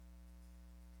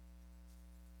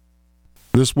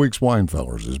This week's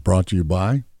Winefellers is brought to you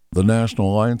by the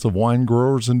National Alliance of Wine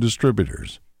Growers and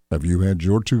Distributors. Have you had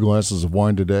your 2 glasses of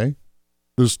wine today?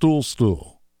 The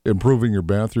Stool, improving your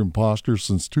bathroom posture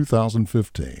since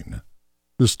 2015.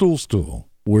 The Stool,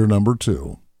 we're number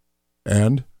 2.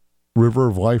 And River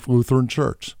of Life Lutheran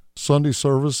Church. Sunday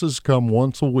services come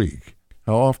once a week.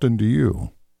 How often do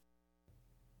you?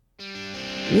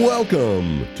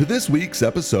 Welcome to this week's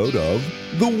episode of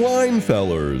The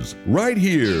Winefellers, right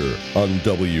here on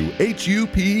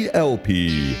WHUP-LP,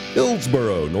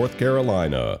 Hillsboro, North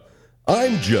Carolina.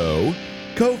 I'm Joe,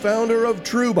 co-founder of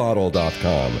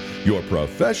TrueBottle.com, your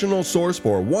professional source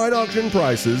for wine auction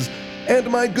prices, and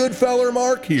my good feller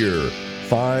Mark here,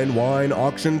 fine wine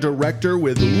auction director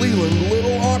with Leland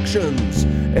Little Auctions.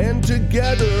 And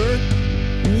together,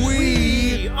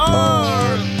 we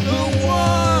are the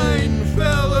Winefellers.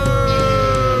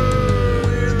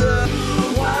 We're the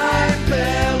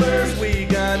Winefellers. We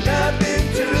got nothing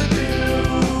to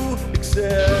do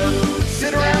except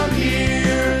sit around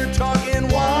here talking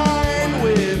wine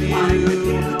with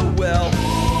you. Well,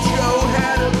 Joe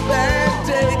had a bad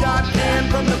day, got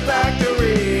canned from the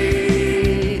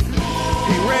factory.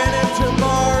 He ran into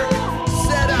Mark,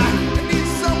 said, I need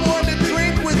someone to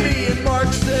drink with me, and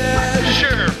Mark said,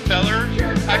 Sure, feller.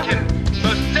 I can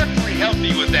most definitely help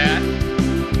you with that.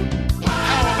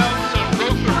 How about some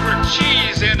Roquefort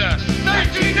cheese and a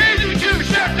 1982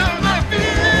 Chateau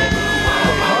Lafite?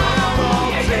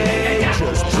 all day,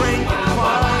 just drink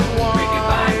fine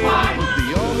wine.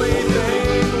 The only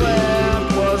thing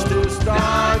left was to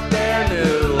start their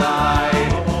new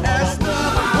life. As the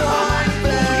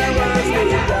Winefellers,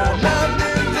 we got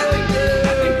nothing to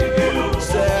do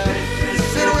except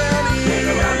sit around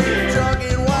here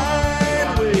talking wine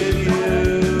with you.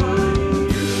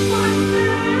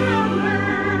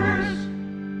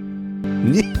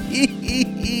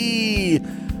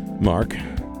 Mark,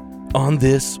 on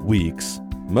this week's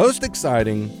most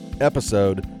exciting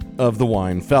episode of The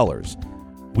Winefellers,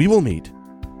 we will meet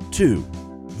 2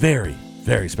 very,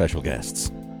 very special guests.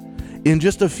 In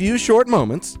just a few short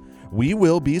moments, we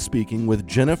will be speaking with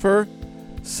Jennifer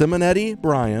Simonetti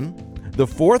Bryan, the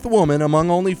 4th woman among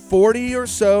only 40 or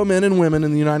so men and women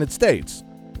in the United States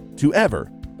to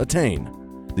ever attain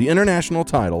the international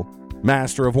title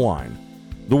Master of Wine,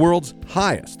 the world's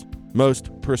highest, most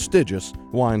prestigious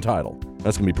wine title.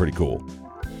 That's going to be pretty cool.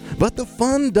 But the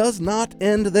fun does not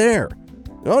end there.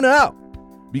 Oh no!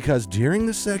 Because during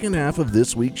the second half of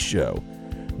this week's show,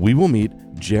 we will meet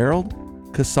Gerald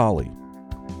Casale,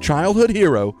 childhood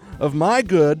hero of my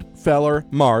good feller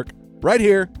Mark, right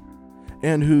here,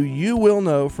 and who you will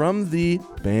know from the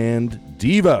band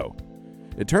DEVO.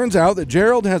 It turns out that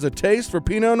Gerald has a taste for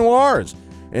Pinot Noirs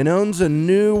and owns a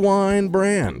new wine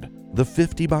brand, the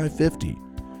 50 by 50.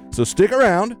 So stick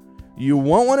around. You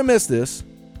won't want to miss this.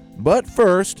 But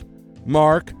first,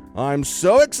 Mark, I'm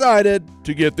so excited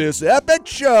to get this epic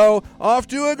show off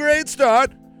to a great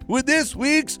start with this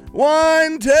week's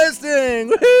wine tasting.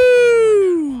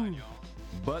 Woohoo!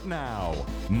 But now,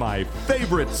 my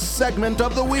favorite segment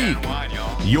of the week.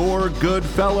 Your good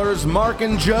fellers, Mark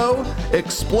and Joe,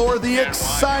 explore the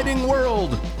exciting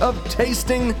world of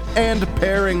tasting and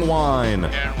pairing wine.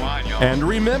 And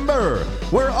remember,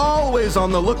 we're always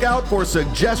on the lookout for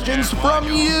suggestions from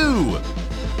you.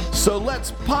 So let's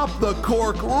pop the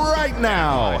cork right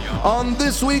now on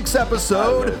this week's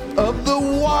episode of The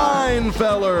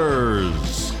Winefellers.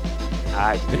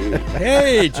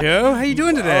 Hey, Joe. How you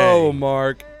doing today? Oh,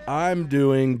 Mark, I'm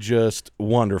doing just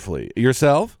wonderfully.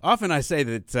 Yourself? Often I say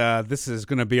that this is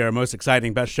going to be our most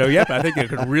exciting, best show yet, but I think it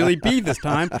could really be this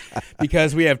time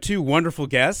because we have 2 wonderful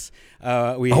guests.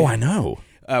 I know.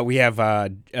 We have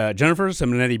Jennifer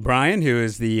Simonetti Bryan, who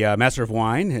is the Master of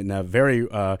Wine, and very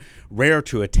rare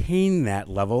to attain that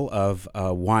level of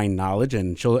wine knowledge,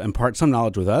 and she'll impart some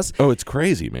knowledge with us. Oh, it's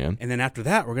crazy, man. And then after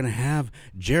that, we're going to have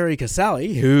Jerry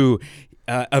Casale, who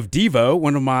of DEVO,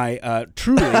 one of my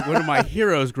truly one of my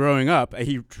heroes growing up.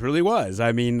 He truly was.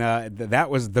 I mean, that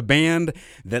was the band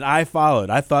that I followed.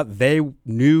 I thought they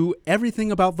knew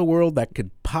everything about the world that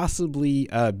could possibly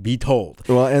be told.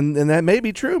 Well, and that may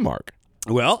be true, Mark.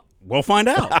 Well, we'll find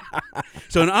out.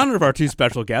 So in honor of our 2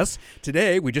 special guests,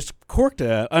 today we just uncorked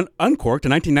a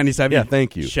 1997 Yeah,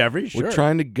 thank you. Chevy. Sure. We're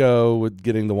trying to go with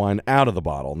getting the wine out of the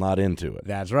bottle, not into it.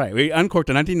 That's right. We uncorked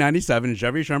a 1997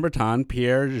 Chevy Chambertin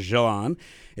Pierre Gerald.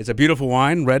 It's a beautiful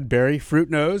wine, red berry,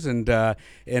 fruit nose, and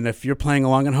if you're playing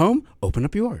along at home, open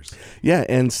up yours. Yeah,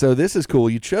 and so this is cool.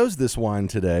 You chose this wine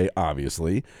today,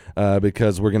 obviously,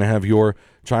 because we're going to have your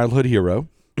childhood hero,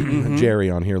 Jerry,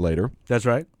 on here later. That's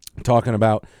right. Talking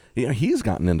about, he's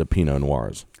gotten into Pinot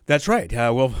Noirs. That's right.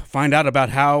 We'll find out about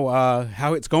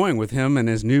how it's going with him and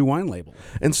his new wine label.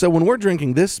 And so when we're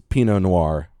drinking this Pinot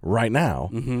Noir right now,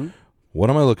 what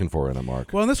am I looking for in it,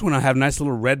 Mark? Well, in this one I have a nice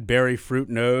little red berry fruit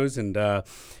nose, and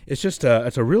it's just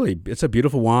it's a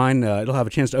beautiful wine. It'll have a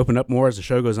chance to open up more as the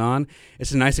show goes on.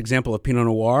 It's a nice example of Pinot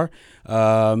Noir.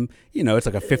 It's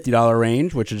like a $50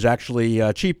 range, which is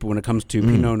actually cheap when it comes to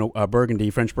Pinot Burgundy,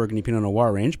 French Burgundy Pinot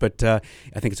Noir range. But I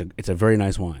think it's a very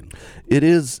nice wine. It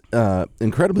is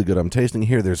incredibly good. I'm tasting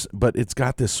here. But it's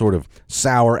got this sort of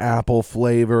sour apple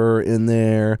flavor in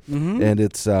there, and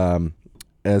it's.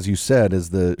 As you said, as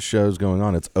the show's going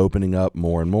on, it's opening up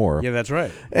more and more. Yeah, that's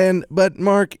right. But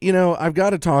Mark, I've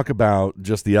got to talk about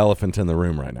just the elephant in the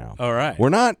room right now. All right. We're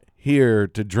not here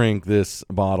to drink this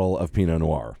bottle of Pinot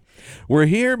Noir. We're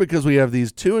here because we have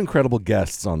these two incredible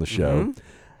guests on the show.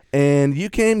 And you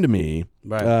came to me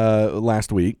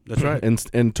last week. That's right.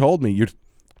 And told me you're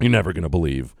never going to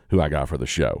believe who I got for the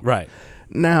show. Right.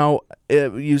 Now,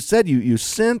 you said you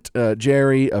sent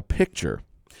Jerry a picture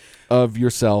of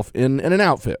yourself in an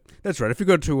outfit. That's right. If you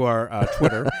go to our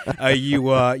Twitter,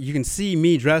 you can see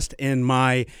me dressed in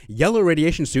my yellow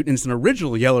radiation suit. And it's an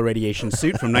original yellow radiation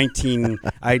suit from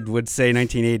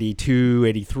 1982,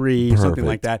 83, something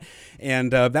like that.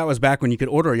 And that was back when you could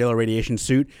order a yellow radiation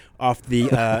suit off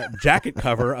the jacket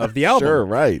cover of the album. Sure,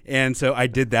 right. And so I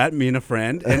did that, me and a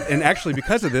friend. And actually,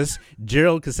 because of this,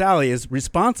 Gerald Casale is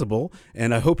responsible,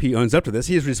 and I hope he owns up to this,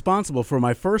 he is responsible for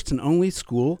my first and only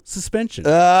school suspension.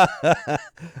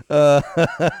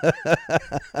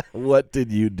 What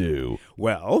did you do?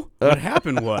 Well, what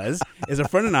happened is a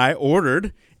friend and I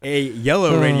ordered a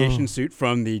yellow radiation suit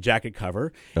from the jacket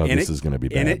cover. Oh, this is going to be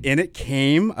bad. And it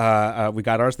came, we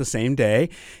got ours the same day,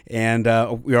 and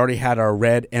we already had our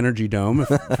red energy dome.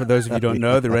 For those of you who don't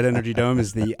know, the red energy dome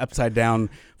is the upside-down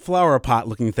flower pot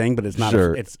looking thing, but it's not.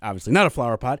 Sure. It's obviously not a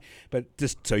flower pot, but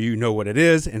just so you know what it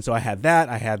is. And so I had that.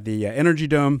 I had the energy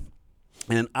dome,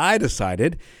 and I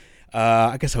decided...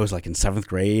 I guess I was like in 7th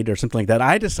grade or something like that.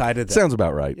 I decided that... Sounds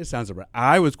about right. It sounds about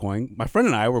right. My friend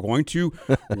and I were going to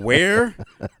wear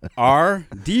our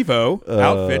DEVO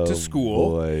outfit to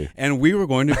school. Boy. And we were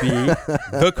going to be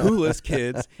the coolest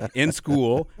kids in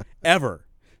school ever.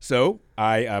 So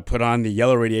I put on the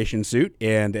yellow radiation suit,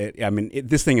 and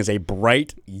this thing is a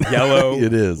bright yellow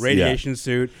It is, radiation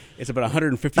suit. It's about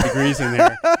 150 degrees in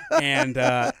there, and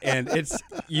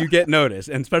you get noticed,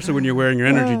 and especially when you're wearing your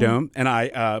energy dome. And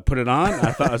I put it on.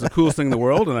 I thought it was the coolest thing in the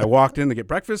world, and I walked in to get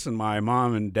breakfast, and my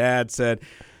mom and dad said,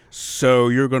 "So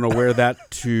you're going to wear that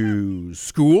to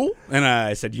school?" And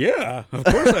I said, "Yeah, of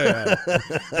course I am."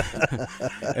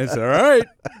 And it's all right.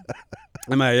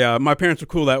 And my parents were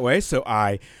cool that way, so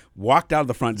I walked out of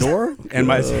the front door, and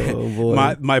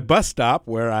my bus stop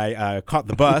where I caught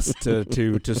the bus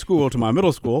to school, to my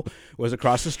middle school, was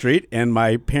across the street. And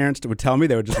my parents would tell me,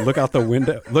 they would just look out the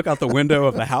window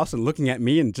of the house and looking at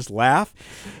me and just laugh.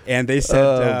 And they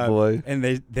said,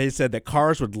 they said that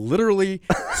cars would literally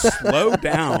slow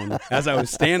down as I was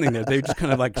standing there. They would just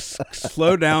kind of like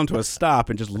slow down to a stop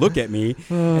and just look at me,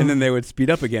 and then they would speed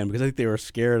up again because I think they were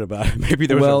scared about maybe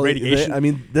there was a radiation.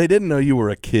 They didn't know you were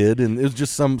a kid, and it was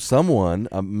just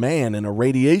a man in a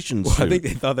radiation suit. I think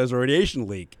they thought there was a radiation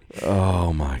leak.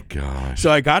 Oh my gosh!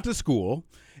 So I got to school,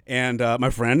 and my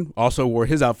friend also wore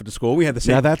his outfit to school. We had the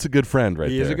same. Now that's a good friend, right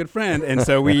there. He is a good friend, and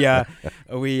so we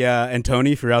and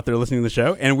Tony, if you're out there listening to the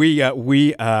show, and we got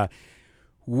to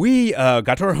our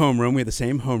homeroom. We had the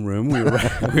same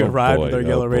homeroom. We arrived with our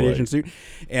yellow radiation suit,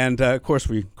 and of course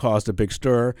we caused a big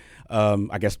stir.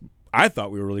 I guess I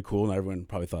thought we were really cool, and everyone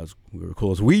probably thought we were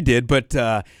cool as we did, but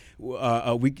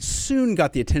we soon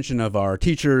got the attention of our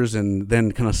teachers, and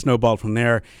then kind of snowballed from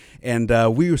there. And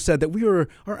we said that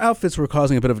our outfits were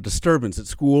causing a bit of a disturbance at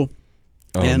school.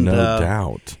 Oh, and, no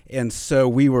doubt. And so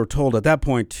we were told at that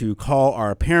point to call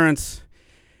our parents,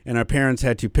 and our parents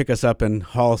had to pick us up and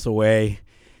haul us away,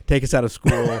 take us out of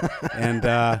school, and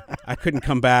I couldn't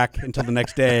come back until the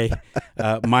next day,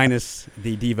 minus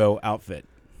the DEVO outfit.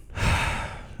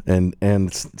 And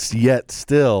yet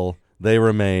still they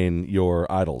remain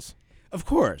your idols. Of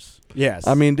course, yes.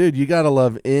 I mean, dude, you got to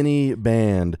love any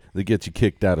band that gets you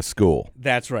kicked out of school.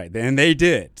 That's right, and they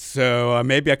did. So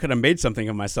maybe I could have made something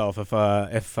of myself if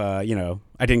I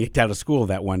didn't get out of school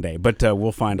that one day. But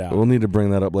we'll find out. We'll need to bring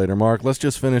that up later, Mark. Let's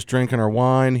just finish drinking our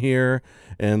wine here,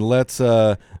 and let's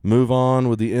move on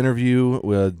with the interview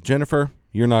with Jennifer.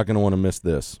 You're not going to want to miss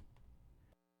this.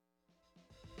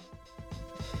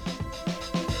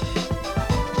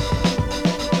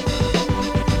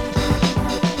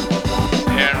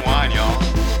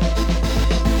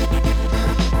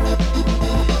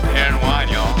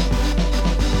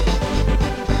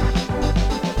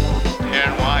 Beer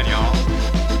and wine,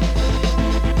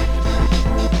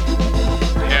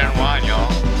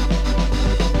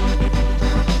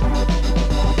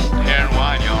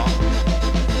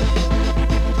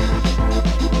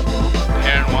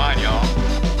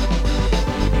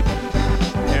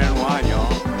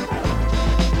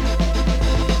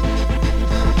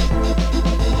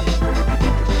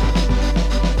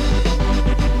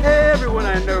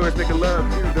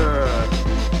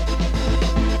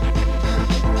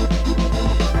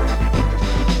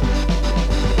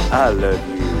 I love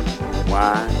you,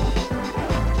 wine.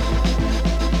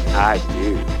 I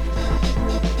do.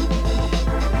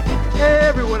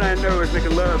 Everyone I know is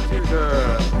making love to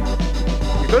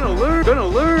the. You're gonna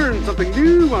learn something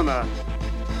new on the.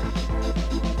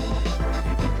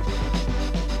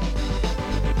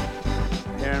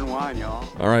 Beer and wine, y'all.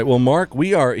 All right. Well, Mark,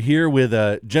 we are here with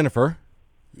Jennifer.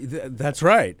 That's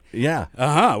right. Yeah.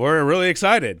 We're really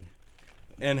excited.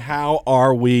 And how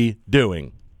are we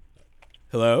doing?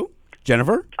 Hello,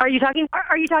 Jennifer. Are you talking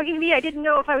to me? I didn't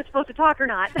know if I was supposed to talk or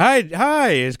not. Hi.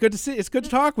 It's good to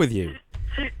talk with you.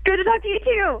 Good to talk to you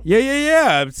too.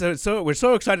 Yeah. So we're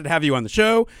so excited to have you on the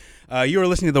show. You are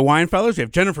listening to the Wine Fellows. We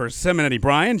have Jennifer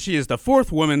Simonetti-Bryan. She is the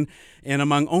fourth woman and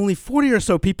among only 40 or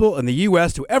so people in the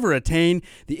U.S. to ever attain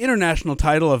the international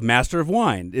title of Master of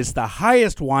Wine. It's the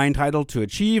highest wine title to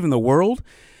achieve in the world.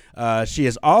 She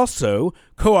has also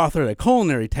co-authored a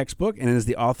culinary textbook and is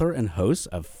the author and host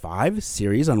of 5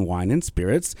 series on wine and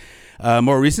spirits.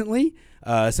 More recently,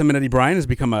 Simonetti-Bryan has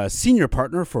become a senior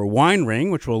partner for Wine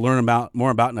Ring, which we'll learn more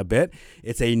about in a bit.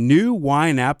 It's a new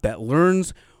wine app that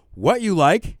learns what you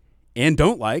like and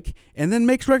don't like, and then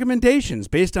makes recommendations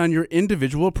based on your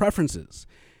individual preferences.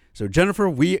 So, Jennifer,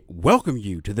 we welcome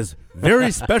you to this very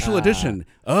special edition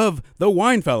of the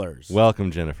Wine Fellers.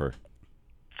 Welcome, Jennifer.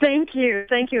 Thank you.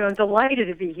 I'm delighted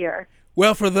to be here.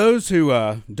 Well, for those who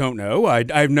don't know,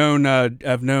 I've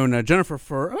known Jennifer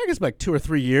for I guess like 2 or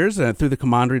 3 years through the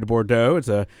Commandery de Bordeaux. It's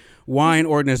a wine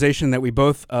organization that we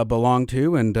both belong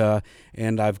to, and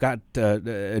I've got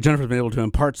Jennifer's been able to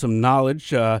impart some knowledge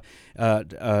to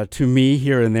me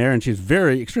here and there, and she's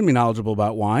extremely knowledgeable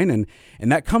about wine,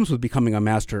 and that comes with becoming a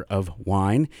master of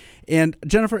wine. And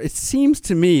Jennifer, it seems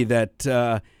to me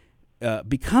that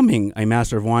becoming a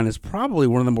master of wine is probably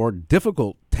one of the more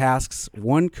difficult tasks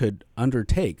one could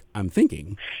undertake, I'm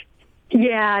thinking.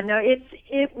 Yeah, no,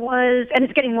 it was, and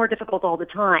it's getting more difficult all the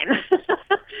time.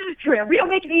 We don't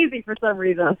make it easy for some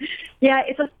reason. Yeah,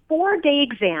 it's a 4-day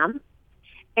exam,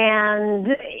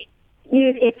 and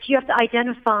you have to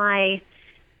identify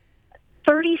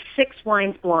 36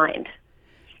 wines blind.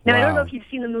 Now, I don't know if you've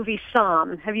seen the movie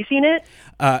Somm. Have you seen it?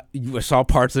 You saw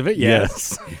parts of it,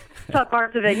 yes. Saw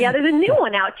parts of it. Yeah, there's a new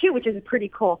one out, too, which is pretty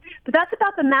cool. But that's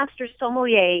about the Master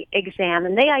Sommelier exam,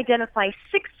 and they identify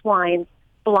 6 wines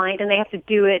blind, and they have to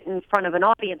do it in front of an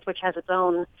audience, which has its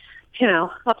own,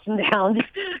 ups and downs,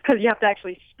 because you have to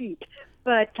actually speak.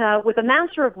 But with a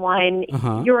Master of Wine,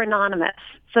 you're anonymous,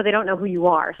 so they don't know who you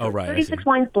are. So 36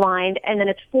 wines blind, and then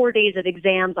it's 4 days of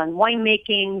exams on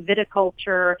winemaking,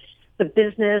 viticulture, the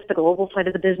business, the global side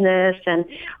of the business, and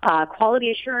quality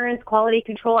assurance, quality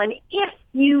control. And if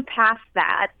you pass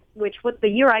that, the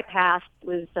year I passed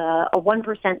was a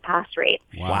 1% pass rate.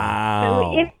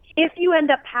 Wow. So if you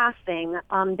end up passing,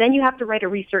 then you have to write a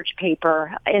research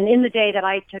paper. And in the day that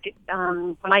I took it,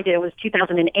 when I did it was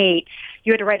 2008,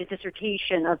 you had to write a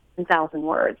dissertation of 10,000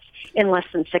 words in less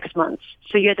than 6 months.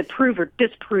 So you had to prove or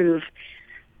disprove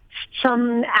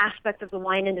some aspect of the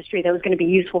wine industry that was going to be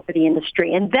useful for the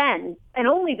industry. And then, and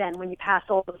only then, when you pass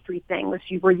all those 3 things,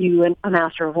 were you a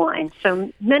master of wine.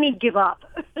 So many give up.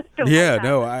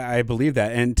 I believe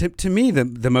that. And to me,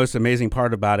 the most amazing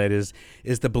part about it is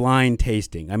the blind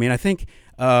tasting. I mean, I think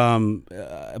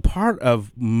part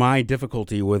of my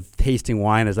difficulty with tasting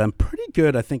wine is I'm pretty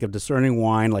good, I think, of discerning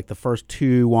wine, like the first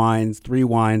 2 wines, 3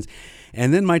 wines,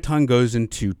 and then my tongue goes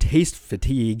into taste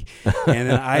fatigue, and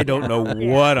then I don't know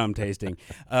what I'm tasting.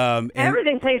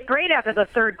 Everything tastes great after the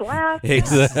 3rd glass.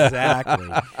 Exactly.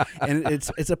 And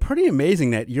it's a pretty amazing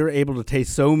that you're able to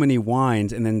taste so many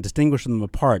wines and then distinguish them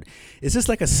apart. Is this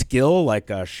like a skill, like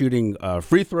shooting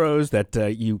free throws that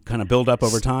you kind of build up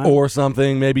over time? Or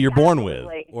something maybe you're born with.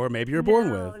 Or maybe you're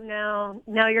born with. No,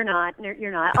 you're not.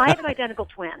 You're not. I have an identical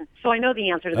twin, so I know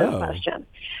the answer to that question.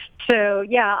 So,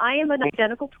 yeah, I am an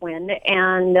identical twin,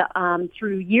 and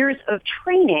through years of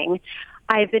training,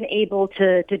 I've been able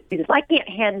to do this. I can't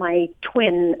hand my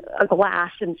twin a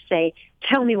glass and say,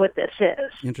 tell me what this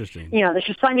is. Interesting. The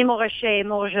Champagne Montrachet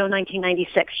Morgeau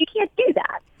 1996. You can't do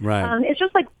that. Right. It's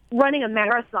just like running a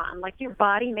marathon. Like your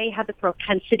body may have the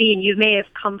propensity, and you may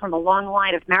have come from a long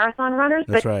line of marathon runners.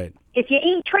 That's but right. If you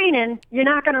ain't training, you're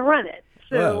not going to run it.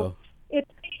 So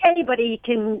anybody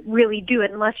can really do it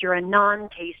unless you're a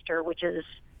non-taster, which is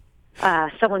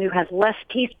someone who has less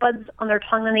taste buds on their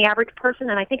tongue than the average person.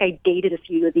 And I think I dated a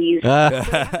few of these.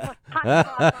 Everything,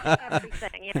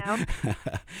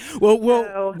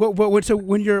 So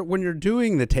when you're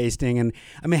doing the tasting, and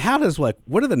I mean,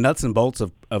 what are the nuts and bolts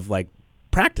of like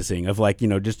practicing of like,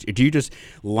 just do you just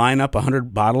line up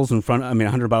 100 bottles in front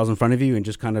of you and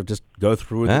just kind of just go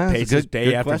through the paces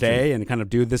day after day and kind of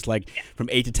do this like from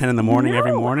 8 to 10 in the morning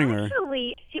every morning?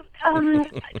 Actually,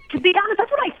 to be honest,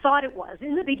 that's what I thought it was.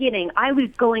 In the beginning, I was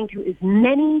going to as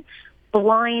many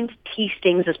blind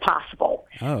tastings as possible.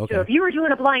 Oh, okay. So if you were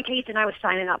doing a blind tasting, I was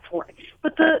signing up for it.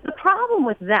 But the problem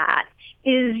with that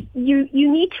is you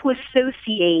need to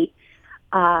associate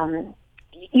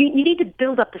you need to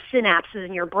build up the synapses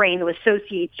in your brain to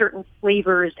associate certain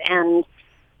flavors and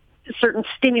certain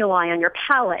stimuli on your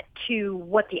palate to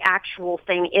what the actual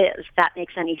thing is, if that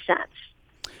makes any sense.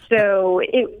 So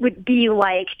it would be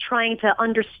like trying to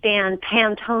understand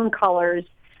Pantone colors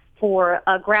for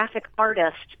a graphic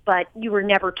artist, but you were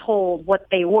never told what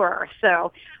they were.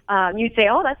 So you'd say,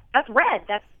 oh, that's red,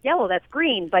 that's yellow, that's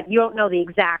green, but you don't know the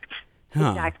exact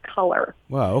color.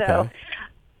 Wow, okay. So,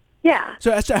 yeah.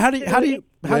 So how do you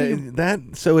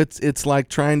So it's like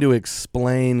trying to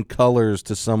explain colors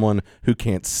to someone who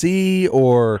can't see,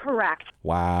 or correct.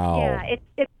 Wow. Yeah,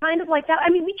 it's kind of like that. I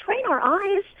mean, we train our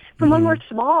eyes from when we're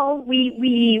small.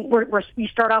 We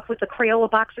start off with a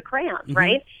Crayola box of crayons,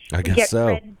 right? I guess so.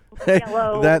 Red,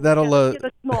 yellow, that'll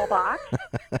the small box.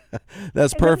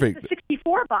 That's perfect. The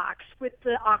 64 box with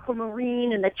the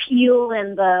aquamarine and the teal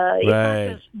and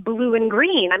the blue and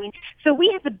green. I mean, so we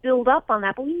have to build up on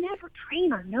that, but we never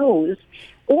train our nose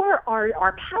or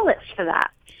our palates for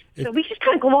that. So we just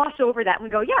kind of gloss over that and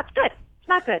we go, yeah, it's good. It's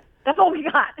not good. That's all we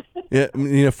got. Yeah,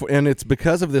 and it's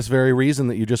because of this very reason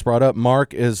that you just brought up.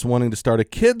 Mark is wanting to start a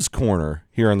kids' corner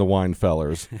here in the Wine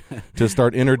Fellers to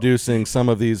start introducing some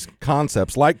of these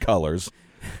concepts like colors,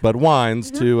 but wines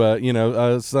to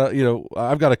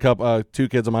I've got two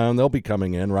kids of my own. They'll be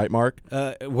coming in, right, Mark?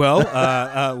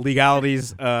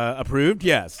 Legalities approved.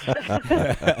 Yes.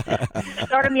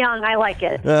 Start them young. I like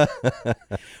it.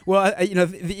 Well,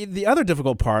 the other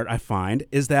difficult part I find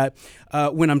is that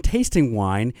when I'm tasting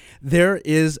wine, there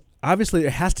has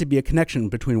to be a connection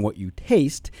between what you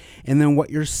taste and then what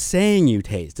you're saying you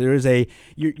taste. There is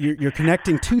you're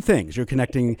connecting two things. You're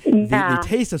connecting the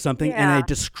taste of something and a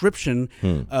description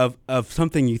of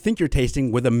something you think you're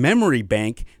tasting with a memory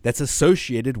bank that's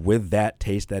associated with that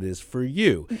taste that is for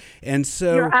you. And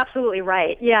so you're absolutely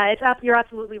right. Yeah, you're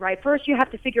absolutely right. First, you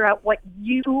have to figure out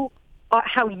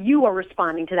how you are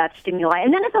responding to that stimuli,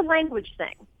 and then it's a language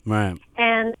thing. Right.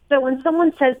 And so when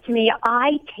someone says to me,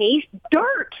 "I taste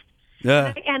dirt,"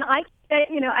 and I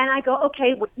go,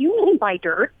 "Okay, what you mean by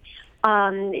dirt?"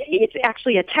 It's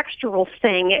actually a textural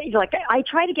thing. Like I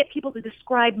try to get people to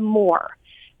describe more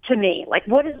to me. Like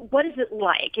what is it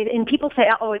like? And people say,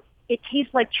 "Oh, it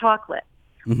tastes like chocolate."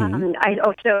 Mm-hmm.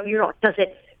 Does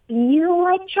it feel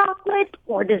like chocolate,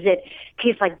 or does it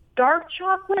taste like dark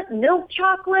chocolate, milk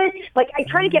chocolate? Like I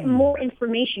try to get more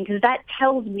information because that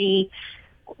tells me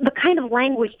the kind of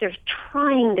language they're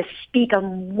trying to speak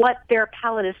on what their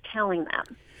palate is telling them.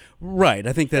 Right.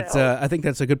 I think that's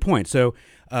a good point. So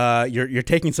you're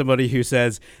taking somebody who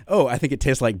says, "Oh, I think it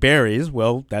tastes like berries."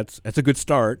 Well, that's a good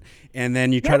start, and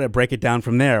then you try to break it down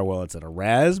from there. Well, is it a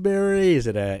raspberry? Is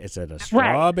it a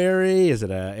strawberry? Is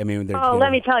it a? I mean,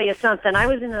 let me tell you something. I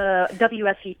was in a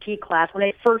WSET class when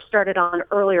it first started on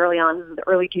early on, this is the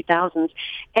early 2000s,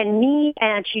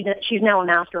 and she's now a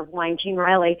master of wine, Jean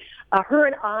Riley. Her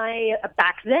and I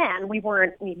back then we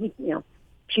weren't.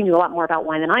 She knew a lot more about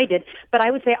wine than I did, but I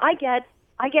would say, I get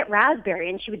raspberry,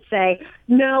 and she would say,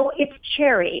 no, it's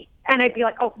cherry. And I'd be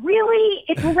like, oh, really?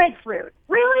 It's a red fruit.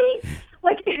 Really?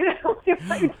 Like,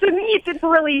 to me, it didn't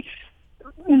really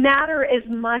matter as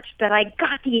much that I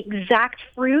got the exact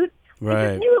fruit. Right. I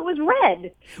just knew it was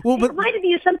red. Well, it reminded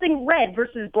me of something red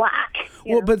versus black.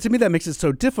 But to me, that makes it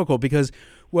so difficult because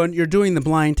when you're doing the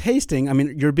blind tasting, I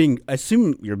mean, you're being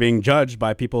judged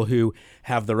by people who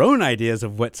have their own ideas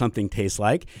of what something tastes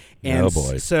like, and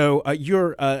so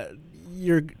you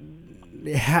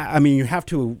have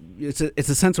to. It's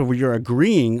a sense of where you're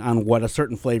agreeing on what a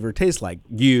certain flavor tastes like.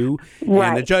 You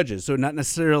and the judges. So not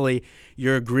necessarily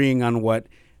you're agreeing on what.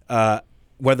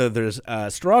 Whether there's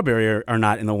strawberry or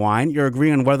not in the wine, you're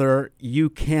agreeing on whether you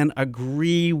can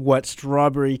agree what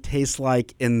strawberry tastes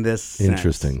like in this sense.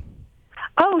 Interesting.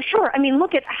 Oh, sure. I mean,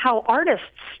 look at how artists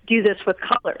do this with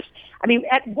colors. I mean,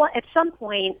 at some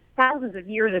point, thousands of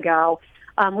years ago,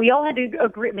 we all had to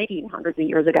agree, maybe even hundreds of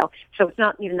years ago, so it's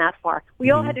not even that far.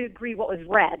 We all had to agree what was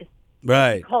red.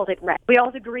 Right. We called it red. We all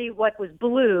had to agree what was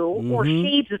blue or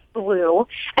shades of blue.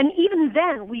 And even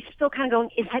then, we still kind of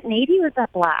going, is that navy or is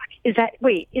that black? And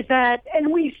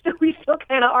we still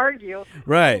kind of argue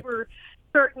over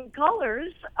certain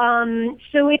colors.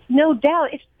 So it's no doubt,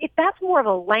 that's more of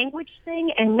a language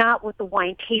thing and not what the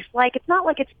wine tastes like. It's not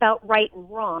like it's about right and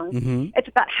wrong. Mm-hmm. It's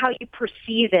about how you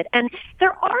perceive it. And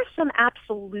there are some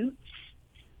absolutes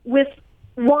with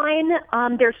wine.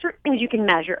 There are certain things you can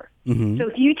measure. Mm-hmm. So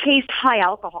if you taste high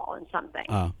alcohol in something,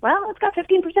 well, it's got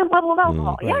 15% level of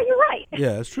alcohol. Right. Yeah, you're right.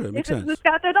 Yeah, that's true. It makes if sense. it's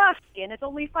Muscatadosky and it's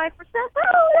only 5%,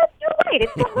 well, you're right.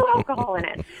 It's got no alcohol in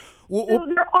it. So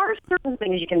there are certain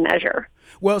things you can measure.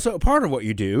 Well, so part of what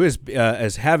you do is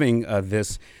as having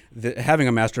having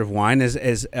a Master of Wine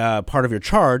is part of your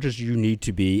charge is you need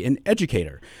to be an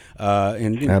educator.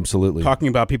 And Absolutely. Talking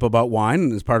about people about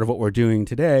wine is part of what we're doing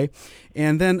today.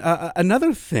 And then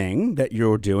another thing that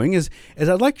you're doing is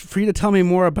I'd like for you to tell me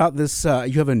more about this.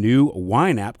 You have a new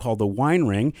wine app called the Wine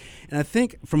Ring. And I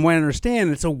think from what I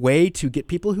understand, it's a way to get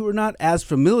people who are not as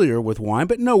familiar with wine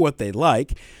but know what they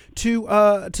like to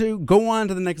go on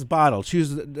to the next bottle,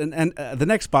 choose the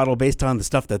next bottle based on the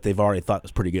stuff that they've already thought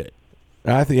was pretty good.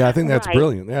 I think that's Right.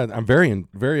 brilliant. Yeah, I'm very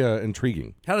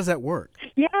intriguing. How does that work?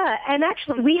 Yeah, and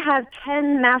actually we have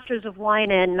 10 Masters of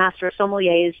Wine and Master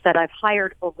Sommeliers that I've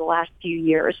hired over the last few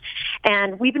years.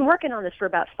 And we've been working on this for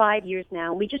about 5 years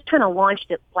now. We just kind of launched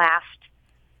it last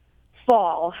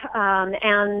fall.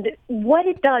 And what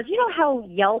it does, you know how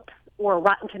Yelp or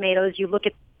Rotten Tomatoes, you look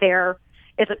at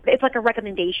it's like a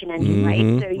recommendation engine,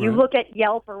 right? So you look at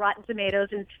Yelp or Rotten Tomatoes,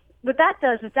 and what that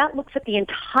does is that looks at the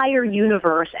entire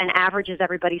universe and averages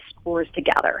everybody's scores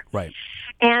together. Right.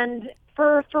 And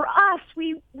for us,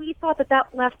 we thought that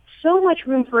left so much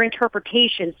room for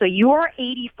interpretation. So your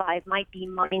 85 might be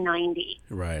my 90.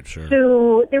 Right, sure.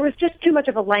 So there was just too much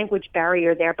of a language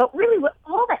barrier there. But really,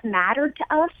 all that mattered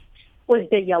to us was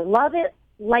that you love it,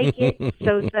 like it,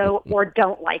 so, or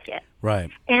don't like it.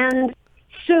 Right. And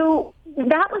so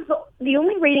that was the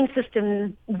only rating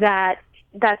system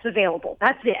that's available.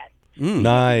 That's it.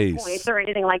 Nice. Points or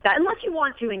anything like that, unless you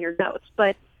want to in your notes.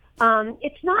 But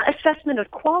it's not assessment of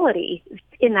quality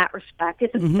in that respect.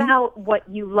 It's about what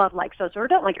you love, like, so, or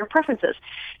don't like, your preferences.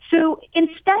 So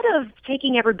instead of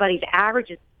taking everybody's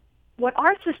averages, what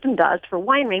our system does for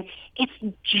Wine Ring,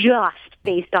 it's just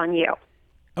based on you.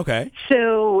 Okay.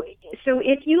 So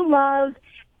if you love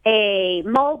a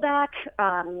Malbec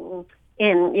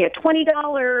in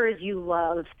 $20, you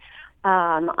love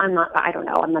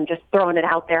I'm just throwing it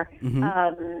out there.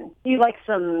 You like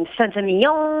some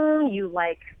Saint-Emilion, you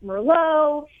like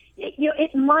Merlot.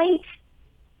 It might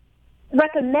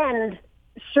recommend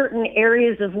certain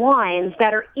areas of wines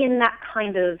that are in that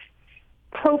kind of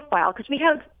profile, because we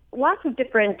have lots of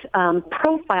different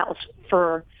profiles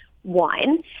for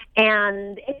wine,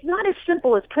 and it's not as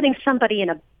simple as putting somebody in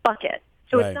a bucket.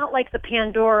 So Right. It's not like the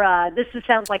Pandora, this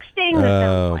sounds like Sting, this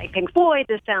sounds like Pink Floyd,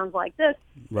 this sounds like this.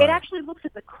 Right. It actually looks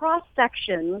at the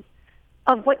cross-sections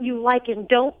of what you like and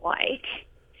don't like,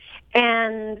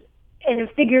 and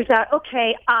it figures out,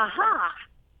 okay, aha,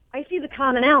 I see the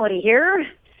commonality here.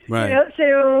 Right.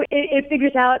 So it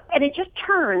figures out, and it just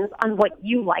turns on what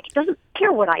you like. It doesn't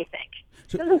care what I think.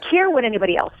 It doesn't care what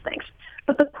anybody else thinks.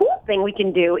 But the cool thing we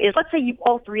can do is, let's say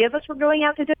all three of us were going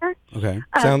out to dinner. Okay.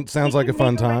 Sounds like a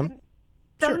fun time.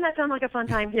 Doesn't that sound like a fun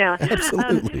time? Yeah.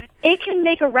 Absolutely. It can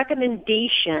make a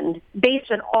recommendation based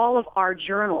on all of our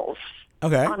journals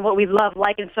Okay. on what we love,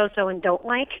 like, and so, and don't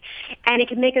like. And it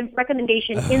can make a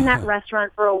recommendation in that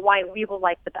restaurant for a wine we will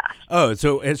like the best. Oh,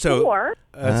 so Or,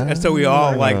 so we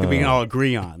all we can all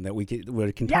agree on that we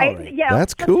can tolerate. yeah,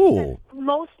 That's cool.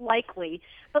 Most likely.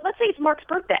 But let's say it's Mark's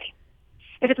birthday.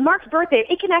 If it's Mark's birthday,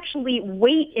 it can actually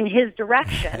weight in his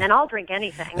direction, and I'll drink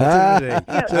anything.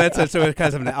 So it's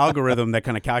kind of an algorithm that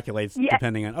kind of calculates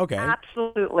depending on. Okay.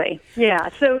 Absolutely. Yeah.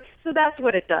 So that's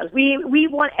what it does. We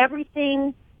want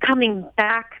everything coming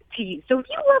back to you. So if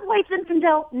you love White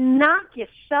Zinfandel, knock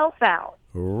yourself out.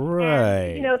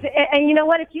 Right. And you know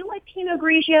what? If you like Pinot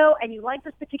Grigio and you like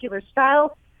this particular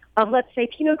style of, let's say,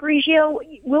 Pinot Grigio,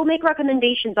 we'll make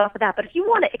recommendations off of that. But if you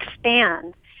want to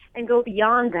expand and go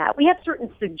beyond that, we have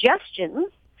certain suggestions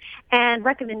and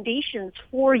recommendations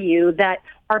for you that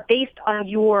are based on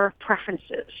your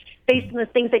preferences, based on the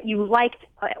things that you liked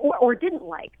or didn't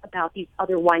like about these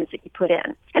other wines that you put in.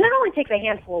 And it only takes a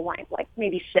handful of wines, like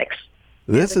maybe 6.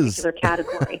 This in a is particular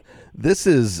category. This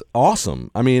is awesome.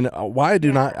 I mean, why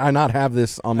do I not have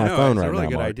this on my phone right now? It's a really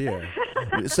good Mark?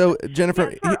 idea. So, Jennifer,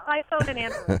 Yes, for iPhone and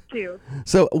Android too.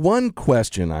 so one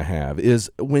question I have is,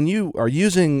 when you are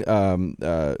using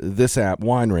this app,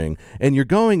 Wine Ring, and you're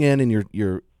going in and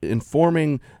you're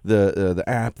informing the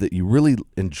app that you really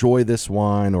enjoy this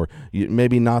wine, or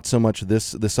maybe not so much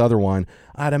this other wine,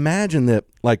 I'd imagine that,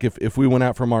 like, if we went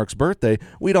out for Mark's birthday,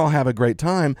 we'd all have a great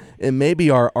time, and maybe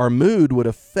our mood would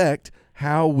affect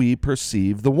how we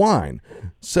perceive the wine.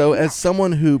 So as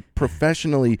someone who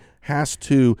professionally has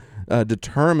to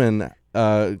determine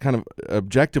kind of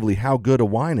objectively how good a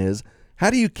wine is, how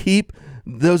do you keep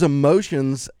those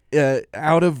emotions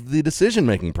out of the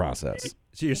decision-making process?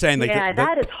 So you're saying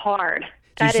that is hard.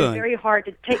 That is very hard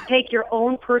to take your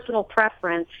own personal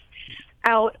preference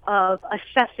out of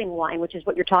assessing wine, which is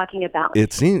what you're talking about.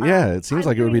 It seems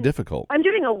like it would be difficult. I'm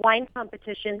doing a wine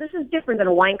competition. This is different than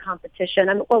a wine competition.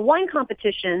 A wine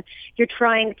competition, you're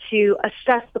trying to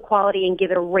assess the quality and give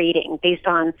it a rating based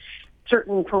on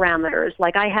certain parameters.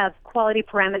 Like I have quality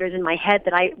parameters in my head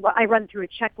that I run through a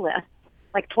checklist,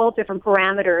 like 12 different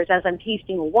parameters as I'm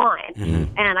tasting a wine.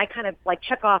 Mm-hmm. And I kind of like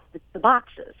check off the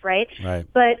boxes, right?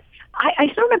 But I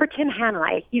still remember Tim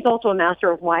Hanai. He's also a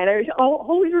master of wine. I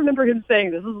always remember him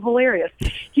saying this. This is hilarious.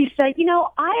 He said,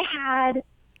 I had,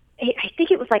 I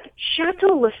think it was like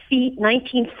Chateau Lafite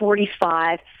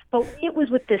 1945, but it was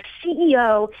with the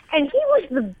CEO, and he was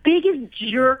the biggest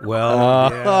jerk.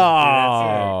 Well,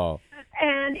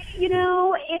 And,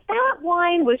 that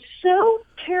wine was so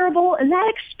terrible, and that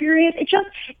experience, it just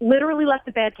literally left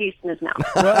a bad taste in his mouth.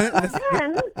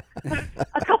 Then,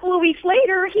 a couple of weeks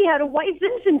later, he had a white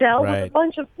Zinfandel with a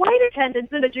bunch of flight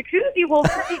attendants in a jacuzzi. Well,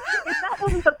 if that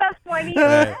wasn't the best wine he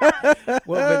ever had.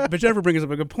 Well, but Jennifer brings up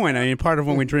a good point. I mean, part of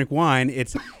when we drink wine,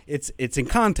 it's in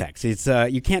context. It's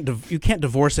you can't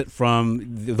divorce it from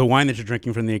the wine that you're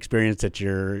drinking from the experience that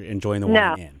you're enjoying the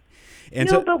wine in.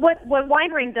 But what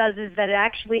WineRing does is that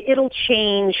it'll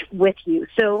change with you.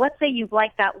 So let's say you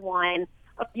liked that wine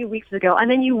a few weeks ago,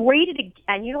 and then you rate it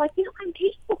again. You're like, I'm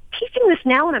tasting this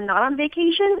now, and I'm not on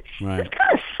vacation. This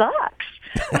kind of sucks.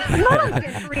 I'm not on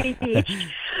Santorini Beach.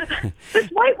 This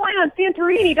white wine on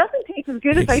Santorini doesn't taste as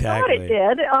good as I thought it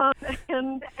did,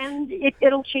 and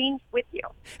it'll change with you.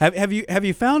 Have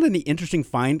you found any interesting is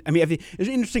there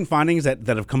interesting findings that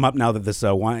have come up now that this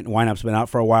wine app's been out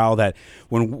for a while, that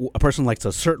when a person likes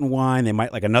a certain wine, they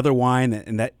might like another wine,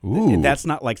 and that's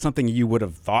not like something you would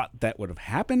have thought that would have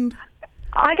happened?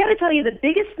 I got to tell you, the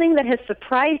biggest thing that has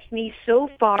surprised me so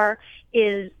far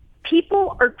is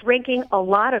people are drinking a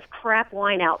lot of crap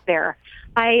wine out there.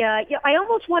 I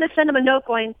almost want to send them a note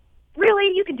going,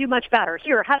 really, you can do much better.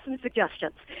 Here, have some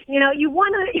suggestions. You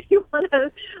want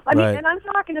to. I mean, and I'm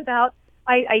talking about.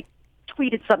 I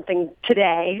tweeted something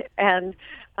today, and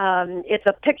it's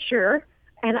a picture,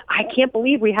 and I can't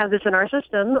believe we have this in our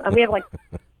system. And we have like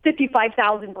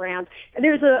 55,000 brands. And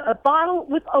there's a bottle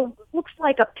with looks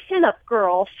like a pinup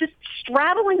girl just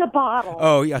straddling a bottle.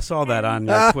 Oh, yeah, I saw that on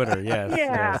Twitter. Yes.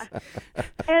 Yeah. Yes.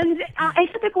 And I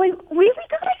said, going, really,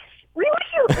 guys? Really?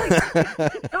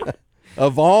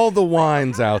 Of all the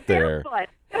wines out there.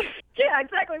 Yeah,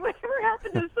 exactly. Whatever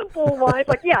happened to simple wines?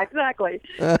 Like, yeah, exactly.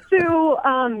 So,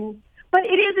 but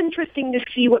it is interesting to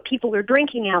see what people are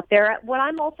drinking out there. What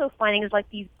I'm also finding is like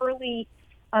these early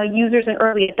users and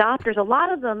early adopters, a lot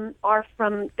of them are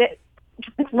from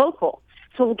local.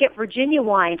 So we'll get Virginia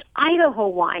wines, Idaho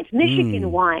wines,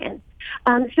 Michigan wines.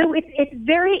 So it's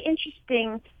very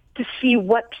interesting to see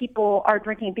what people are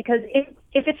drinking, because if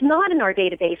it's not in our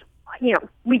database,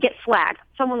 we get flagged.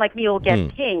 Someone like me will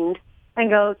get pinged and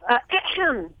goes,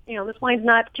 this wine's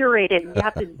not curated. You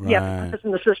have to put this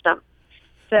in the system.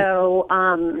 So,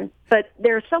 but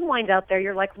there are some wines out there,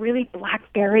 you're like, really,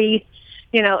 blackberry,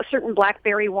 certain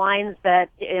blackberry wines that,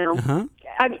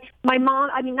 I mean, my mom,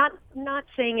 not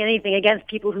saying anything against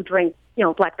people who drink,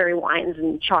 blackberry wines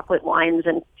and chocolate wines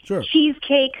and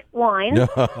cheesecake wines.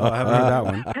 I haven't had that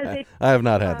one. I have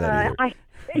not had that either. I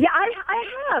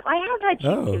have. I have had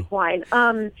cheesecake wine.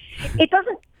 It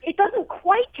doesn't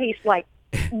quite taste like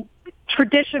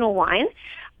traditional wine.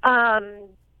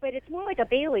 But it's more like a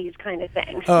Bailey's kind of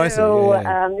thing. Oh, I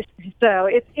see. So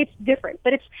it's different,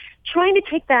 but it's trying to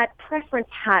take that preference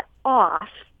hat off.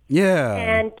 Yeah.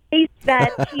 And taste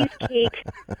that cheesecake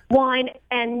wine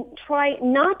and try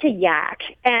not to yak.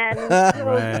 And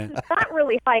so this is not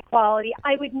really high quality.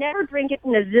 I would never drink it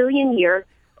in a zillion years.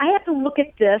 I have to look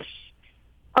at this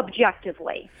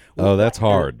objectively. Oh, that's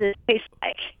hard. What does this taste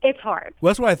like? It's hard.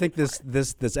 Well, that's why I think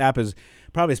this app is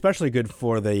probably especially good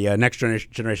for the next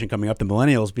generation coming up, the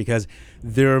millennials, because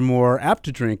they're more apt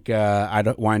to drink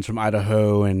wines from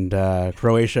Idaho and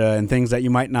Croatia and things that you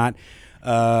might not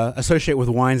associate with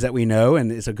wines that we know.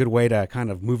 And it's a good way to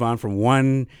kind of move on from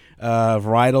one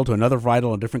varietal to another varietal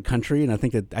in a different country. And I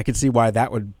think that I could see why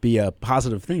that would be a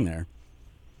positive thing there.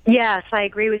 Yes, I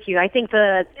agree with you. I think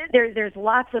there's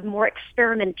lots of more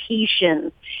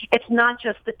experimentation. It's not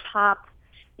just the top.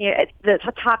 The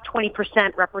top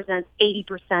 20% represents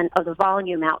 80% of the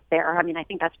volume out there. I mean, I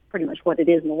think that's pretty much what it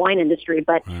is in the wine industry.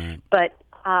 But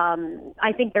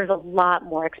I think there's a lot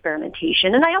more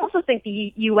experimentation. And I also think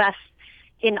the U.S.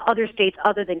 in other states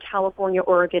other than California,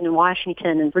 Oregon, and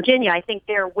Washington and Virginia, I think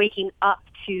they're waking up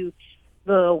to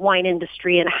the wine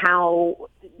industry and how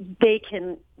they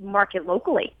can market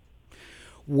locally.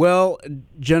 Well,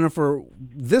 Jennifer,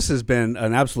 this has been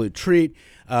an absolute treat.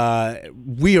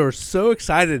 We are so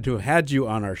excited to have had you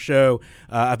on our show.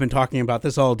 I've been talking about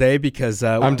this all day because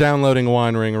I'm downloading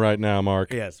Wine Ring right now,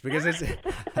 Mark. Yes, because it's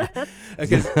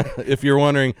if you're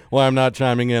wondering why I'm not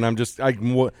chiming in, I'm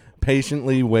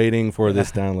patiently waiting for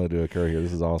this download to occur here.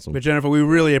 This is awesome. But Jennifer, we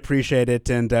really appreciate it,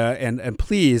 and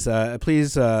please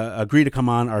agree to come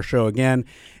on our show again,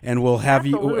 and we'll have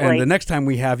Absolutely. you. And the next time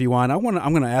we have you on, I'm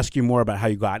going to ask you more about how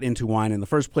you got into wine in the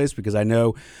first place, because I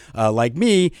know, like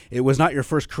me, it was not your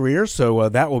first career, so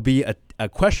that will be a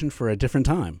question for a different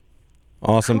time.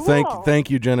 Awesome. Cool.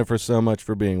 Thank you, Jennifer, so much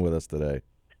for being with us today.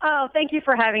 Oh, thank you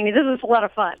for having me. This was a lot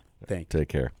of fun. Take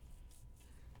care.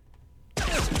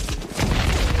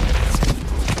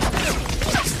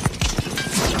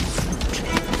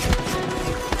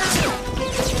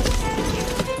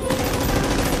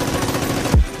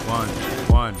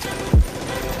 One.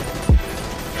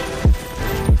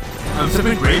 I'm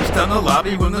sipping grapes down the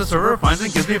lobby when the server finds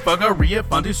and gives me fagaria,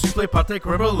 fondue, souffle, pate,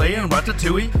 creme brulee, and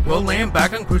ratatouille. Well, laying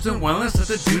back on cruising wellness at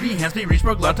the duty, hands me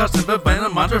Richburg, Lata, Simba, Vanna,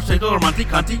 Montre, Sedel, or Monte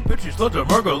Conti. Pictures, Loto,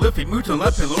 Margot, Liffey, Mouton,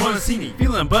 Lepin, Lorenzini.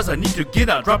 Feeling buzz, I need to get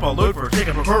out, drop a load for take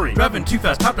up a hurry. Driving too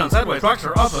fast, top down, sideways, rocks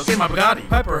are off, get my Bugatti.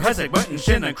 Piper, Hesek, Wet and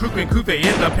Shin, and Krug and Coupe,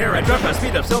 and up here. I drive fast,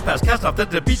 speed up, sail fast, cast off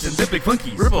the beats and dip big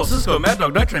flunkies. Ripple, Cisco, Mad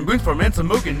Dog, Night Train, Boons for Manson,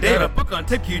 Mogan, Dave. A book on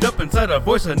tape queued up inside a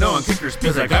voice I know on kicker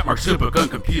speeds. I got Mark's book on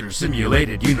computer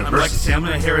simulated universe. I'm like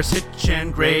Salmon, Harris, Hitch,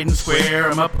 and Grade and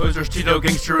Square. I'm a poser, Tito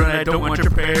gangster, and I don't want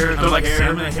your prayers. I'm like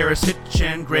Salmon, Harris, Hitch,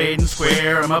 and Grade and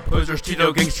Square. I'm a poser,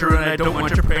 Tito gangster, and I don't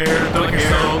want your prayers. Don't like your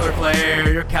solar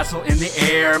flare, your castle in the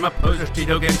air. I'm a poser,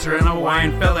 Tito gangster, and a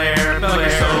wine fellair. Like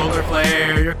your solar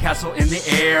flare, your castle in the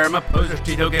air. I'm a poser,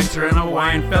 Tito gangster, and a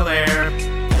wine fellair.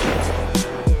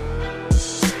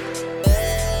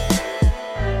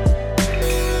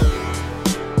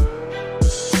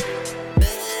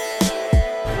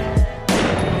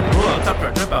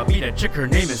 I'll beat a chick, her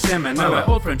name is Salmonella. My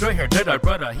old friend Joy Hair Jedi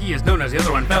brother, he is known as the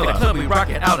other one fella. At the club we rock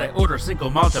it out, I order single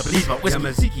malt Japanese malt whiskey.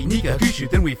 Yamazaki, Nika, Gushu,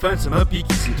 then we find some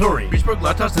Upbeaky Centauri. Richburg,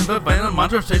 Lata, Simba, Vanna,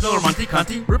 Montre, Sedel, or Monte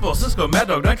Conti. Ripple, Cisco, Mad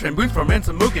Dog, Night Train, Boons for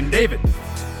Manson, Mook, and David.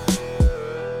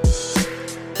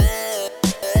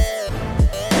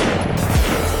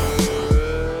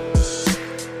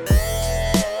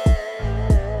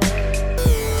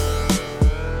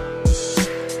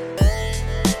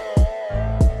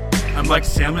 Like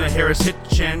Salmon, Harris,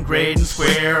 Hitch, and Grade and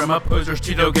Square. I'm a poser,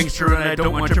 Tito gangster, and I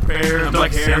don't want your prayers. I'm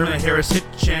like Salmon, Harris,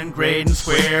 Hitch, and Grade and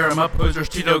Square. I'm a poser,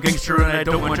 Tito gangster, and I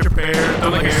don't want your prayers.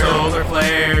 Don't like your solar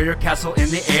flare, your castle in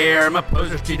the air. I'm a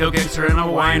poser, Tito gangster, and a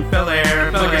wine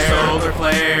fellair. Like your solar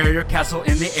flare, your castle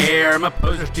in the air. I'm a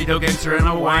poser, Tito gangster, and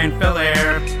a wine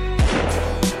fellair.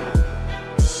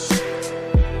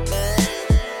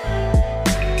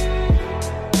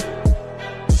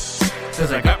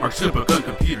 Cause I got Mark's book on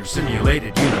computer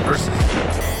simulated universes.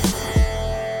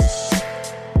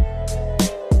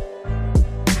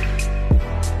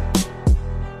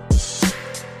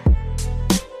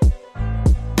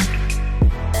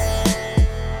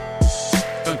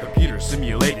 On computer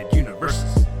simulated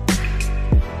universes.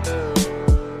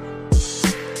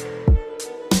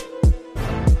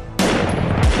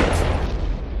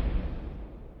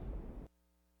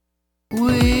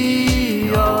 We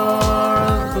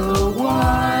are the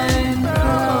wine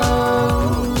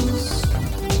fellows.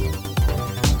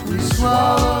 We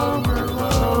swallow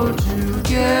Merlot to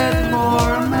get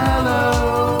more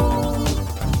mellow.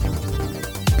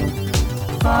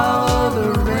 Follow the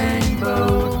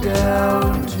rainbow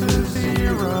down to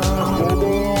zero.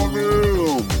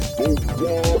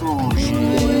 We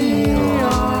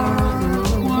are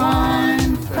the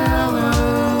wine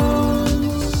fellows.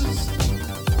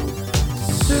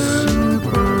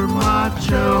 Super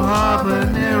macho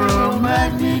habanero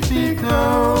magnifico.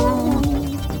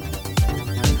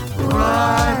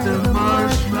 Ride the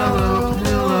marshmallow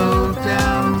pillow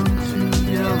down to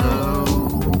yellow.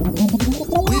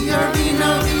 We are Vino,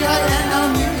 V-I-N-O,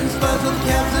 mutants, puzzle,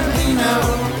 caps, and Vino.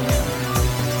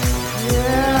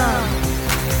 Yeah.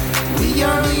 We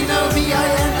are Vino,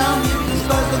 V-I-N-O, mutants,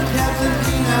 puzzle, caps, and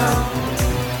Vino.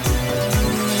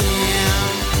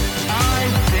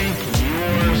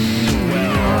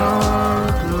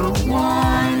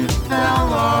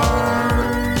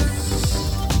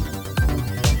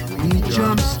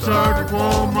 Jumpstart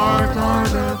Walmart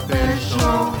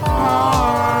artificial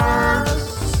hearts.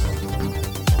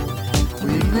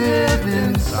 We live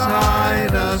in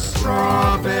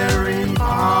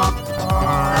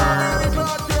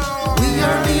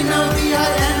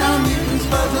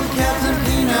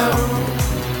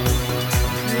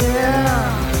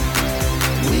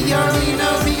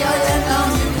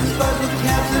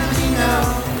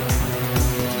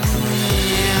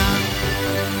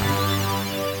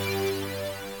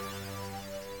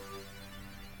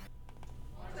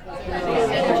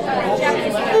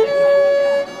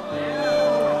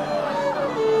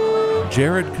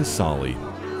Gerald Casale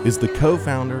is the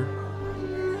co-founder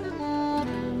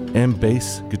and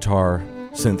bass guitar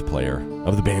synth player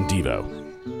of the band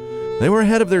DEVO. They were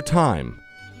ahead of their time,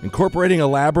 incorporating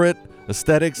elaborate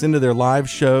aesthetics into their live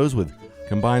shows with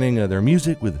combining their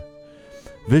music with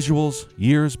visuals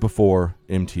years before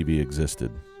MTV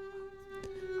existed.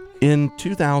 In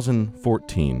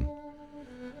 2014,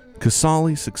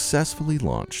 Casale successfully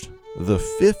launched the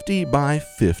 50 by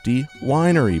 50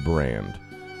 winery brand.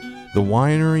 The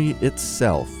winery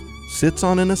itself sits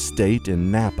on an estate in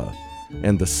Napa,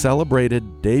 and the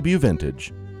celebrated debut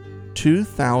vintage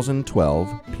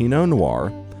 2012 Pinot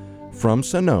Noir from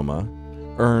Sonoma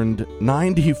earned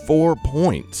 94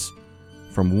 points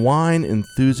from Wine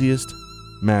Enthusiast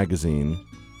magazine.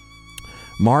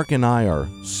 Mark and I are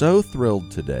so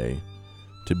thrilled today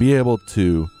to be able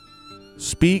to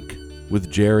speak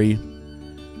with Jerry.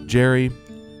 Jerry,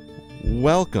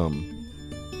 welcome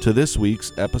to this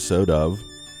week's episode of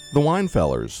The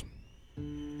Winefellers.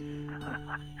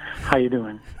 How you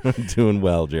doing? Doing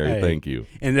well, Jerry. Hey. Thank you.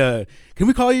 And can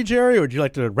we call you Jerry, or would you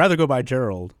like to rather go by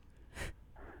Gerald?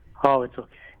 Oh, it's okay.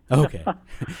 Okay.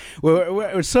 Well,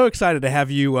 we're so excited to have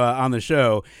you on the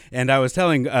show. And I was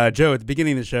telling Joe at the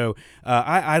beginning of the show,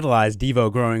 I idolized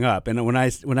DEVO growing up. And when I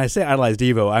say idolize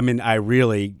DEVO, I mean I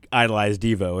really idolize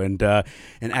DEVO.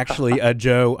 And actually,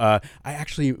 Joe, I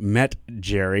actually met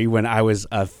Jerry when I was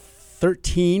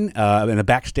 13 in the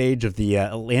backstage of the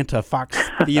Atlanta Fox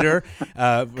Theater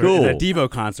Cool. at a DEVO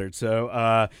concert. So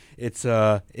I've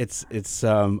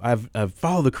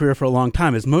followed the career for a long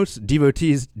time, as most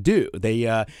devotees do.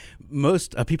 They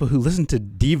most people who listen to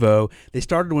DEVO, they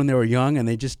started when they were young and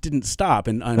they just didn't stop.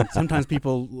 And sometimes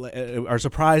people are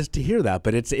surprised to hear that,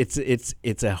 but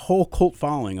it's a whole cult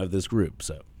following of this group.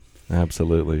 So.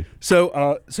 Absolutely.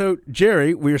 So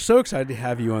Jerry, we are so excited to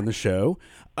have you on the show.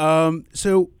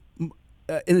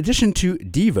 In addition to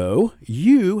DEVO,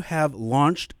 you have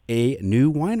launched a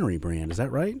new winery brand. Is that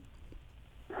right?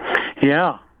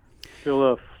 Yeah,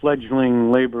 still a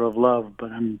fledgling labor of love,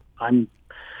 but I'm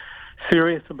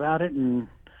serious about it and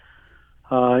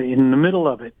in the middle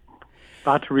of it.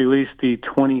 About to release the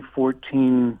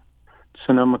 2014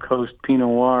 Sonoma Coast Pinot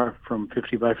Noir from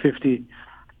 50 by 50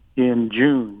 in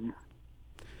June.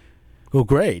 Well,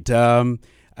 great.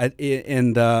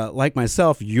 And like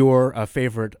myself, your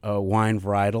favorite wine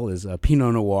varietal is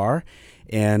Pinot Noir,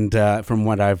 and from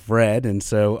what I've read, and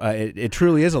so it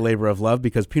truly is a labor of love,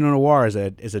 because Pinot Noir is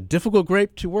a difficult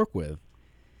grape to work with.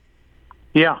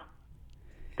 Yeah,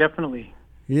 definitely.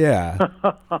 Yeah.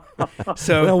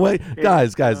 So Well, wait,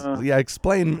 guys, yeah,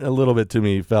 explain a little bit to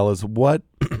me, fellas. What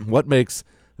makes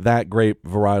that grape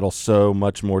varietal so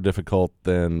much more difficult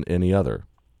than any other?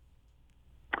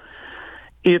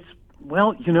 It's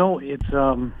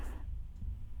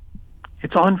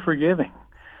unforgiving.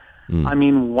 I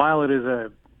mean, while it is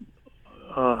a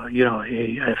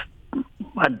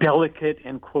delicate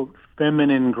and quote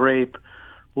feminine grape,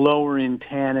 lower in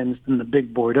tannins than the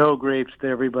big Bordeaux grapes that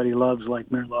everybody loves, like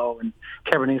Merlot and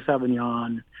Cabernet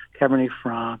Sauvignon, Cabernet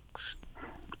Francs,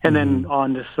 and then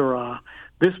on to Syrah.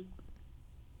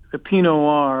 The Pinot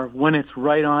Noir, when it's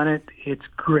right on it, it's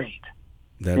great.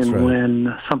 that's and right.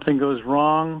 when something goes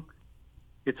wrong,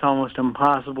 it's almost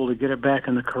impossible to get it back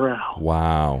in the corral.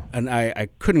 Wow. And I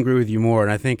couldn't agree with you more.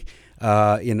 And I think,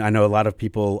 I know a lot of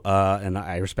people, and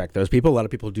I respect those people. A lot of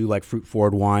people do like fruit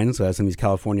forward wines, some of these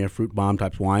California fruit bomb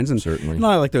type wines, and Certainly. And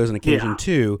I like those on occasion Yeah.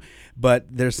 too. But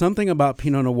there's something about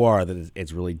Pinot Noir that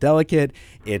it's really delicate.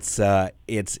 It's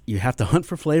you have to hunt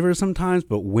for flavors sometimes,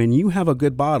 but when you have a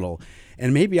good bottle,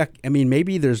 and maybe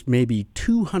there's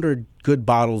 200 good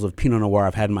bottles of Pinot Noir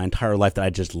I've had in my entire life that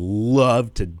I just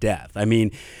love to death. I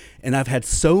mean, and I've had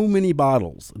so many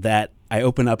bottles that I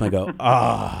open up and I go,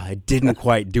 it didn't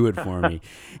quite do it for me.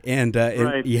 And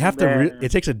Right. you have to.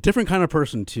 It takes a different kind of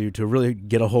person to really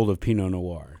get a hold of Pinot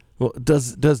Noir. Well,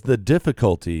 does the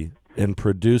difficulty in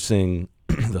producing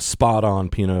the spot-on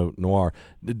Pinot Noir,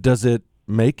 does it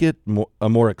make it a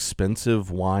more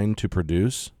expensive wine to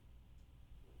produce?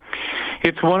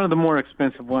 It's one of the more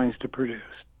expensive wines to produce,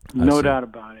 I no see. doubt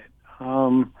about it.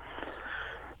 Of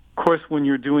course, when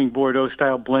you're doing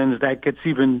Bordeaux-style blends, that gets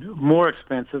even more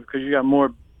expensive because you got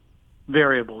more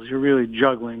variables. You're really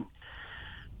juggling.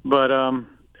 But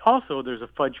also, there's a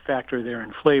fudge factor there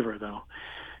in flavor, though.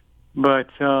 But,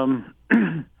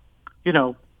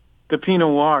 the Pinot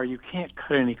Noir, you can't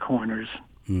cut any corners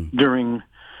during,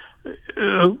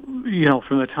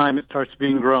 from the time it starts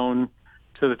being grown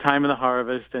to the time of the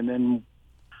harvest, and then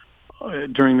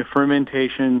during the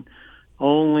fermentation,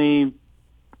 only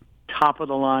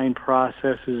top-of-the-line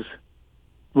processes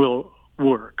will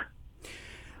work.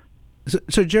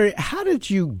 So, Jerry, how did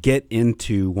you get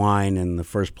into wine in the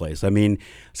first place? I mean,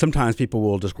 sometimes people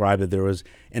will describe that there was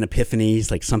an epiphany,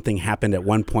 like something happened at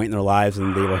one point in their lives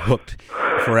and they were hooked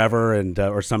forever, and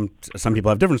or some people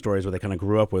have different stories where they kind of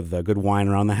grew up with good wine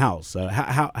around the house.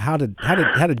 How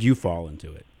did you fall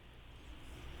into it?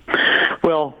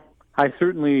 Well, I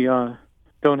certainly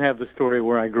don't have the story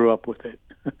where I grew up with it.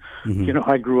 Mm-hmm.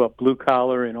 I grew up blue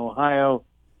collar in Ohio.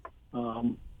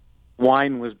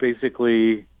 Wine was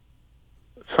basically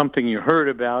something you heard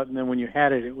about, and then when you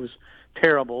had it, it was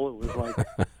terrible. It was like,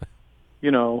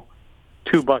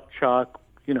 $2 Chuck,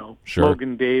 Sure.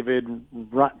 Logan David,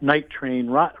 Night Train,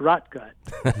 rot gut.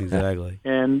 Exactly.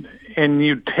 And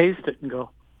you'd taste it and go,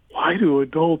 why do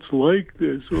adults like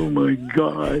this? Oh my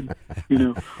God!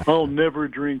 I'll never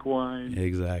drink wine.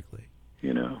 Exactly.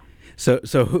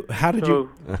 How did you?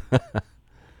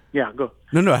 Yeah, go.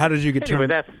 No. How did you get Anyway,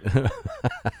 turned?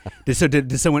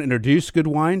 Did someone introduce good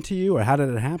wine to you, or how did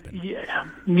it happen? Yeah.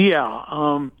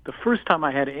 The first time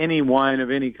I had any wine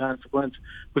of any consequence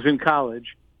was in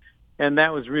college, and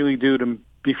that was really due to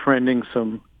befriending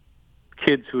some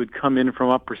kids who had come in from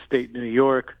upper state New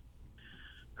York,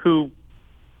 who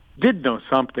did know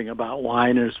something about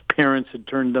wine. His parents had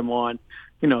turned them on.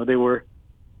 They were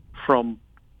from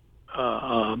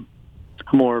a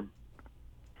more,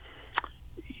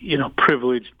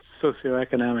 privileged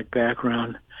socioeconomic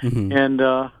background. Mm-hmm. And,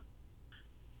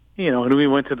 and we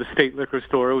went to the state liquor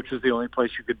store, which was the only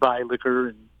place you could buy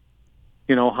liquor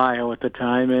in Ohio at the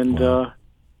time. And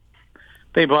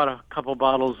they bought a couple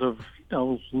bottles of,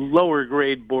 lower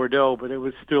grade Bordeaux, but it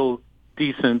was still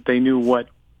decent. They knew what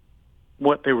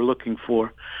they were looking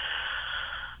for.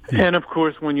 And of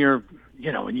course, when you're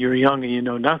young and you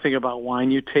know nothing about wine,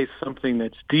 you taste something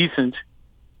that's decent,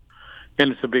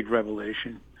 and it's a big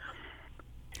revelation.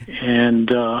 And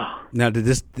now, did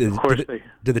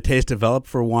the taste develop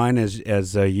for wine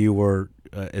as you were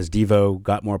as DEVO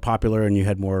got more popular and you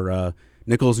had more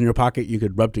nickels in your pocket you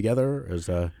could rub together?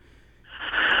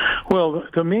 Well,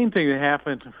 the main thing that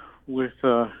happened with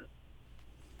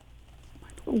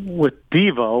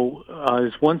DEVO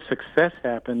is once success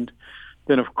happened,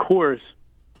 then of course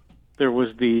there was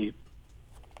the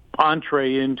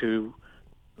entree into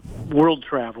world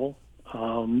travel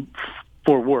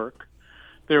for work.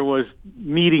 There was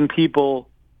meeting people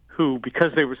who,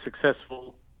 because they were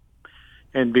successful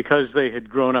and because they had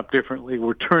grown up differently,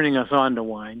 were turning us on to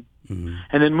wine. Mm-hmm.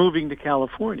 And then moving to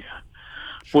California,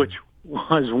 which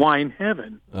was wine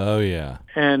heaven. Oh, yeah.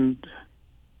 And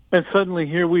suddenly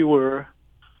here we were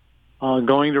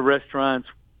going to restaurants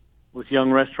with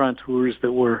young restaurateurs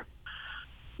that were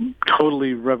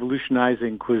totally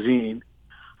revolutionizing cuisine.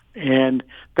 And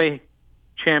they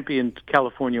championed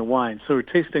California wine. So we're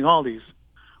tasting all these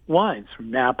wines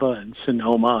from Napa and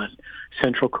Sonoma and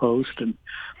Central Coast, and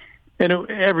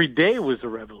every day was a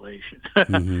revelation.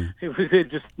 Mm-hmm. It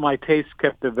just, my taste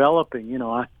kept developing.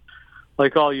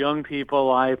 Like all young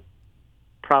people, I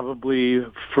probably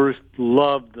first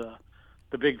loved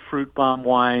the big fruit bomb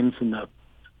wines and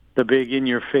the big in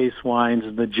your face wines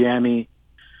and the jammy,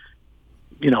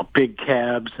 big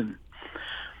cabs,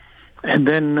 and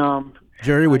then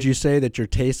Jerry, would you say that your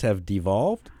tastes have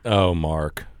devolved? Oh,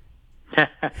 Mark.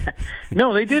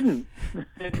 No, they didn't.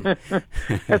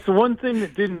 That's the one thing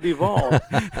that didn't evolve.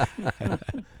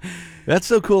 That's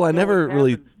so cool. I never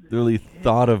really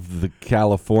thought of the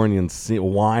Californian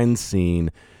wine scene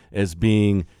as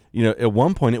being, at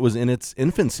one point it was in its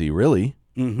infancy, really,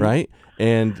 mm-hmm. right?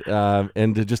 And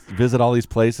to just visit all these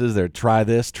places, there, try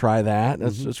this, try that.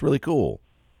 That's mm-hmm. just really cool.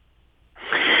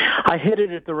 I hit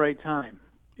it at the right time.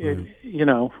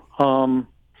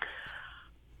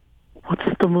 What's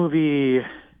the movie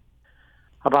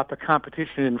about the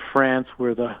competition in France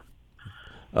where the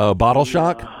Bottle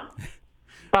Shock?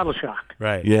 Bottle Shock.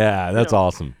 Right. Yeah, that's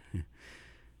awesome.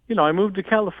 I moved to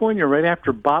California right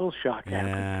after Bottle Shock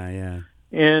happened. Yeah.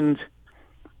 And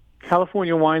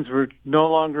California wines were no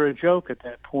longer a joke at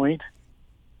that point,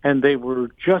 and they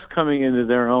were just coming into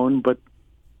their own, but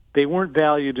they weren't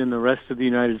valued in the rest of the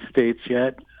United States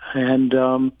yet, and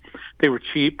they were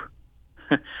cheap.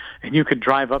 And you could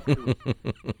drive up to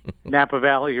Napa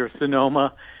Valley or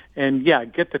Sonoma and,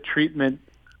 get the treatment,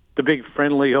 the big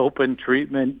friendly open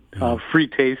treatment, free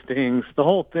tastings, the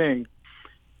whole thing.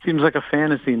 Seems like a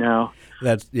fantasy now.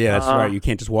 That's right. You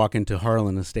can't just walk into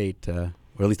Harlan Estate, or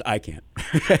at least I can't.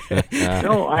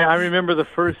 No, I remember the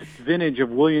first vintage of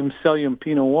William Sellium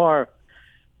Pinot Noir,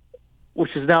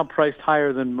 which is now priced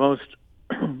higher than most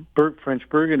French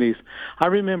Burgundies. I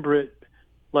remember it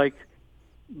like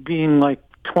being like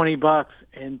 $20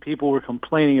 and people were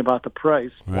complaining about the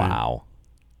price. Wow.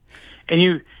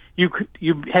 And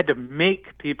you had to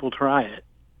make people try it.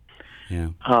 Yeah.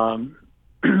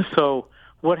 So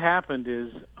what happened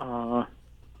is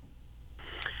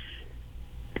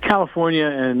California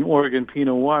and Oregon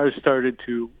Pinot Noirs started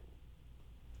to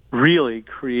really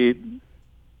create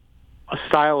a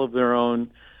style of their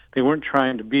own. They weren't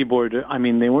trying to be Bordeaux. I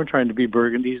mean, they weren't trying to be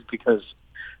Burgundies because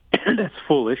that's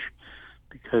foolish,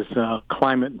 because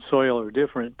climate and soil are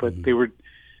different. But they were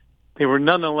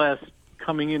nonetheless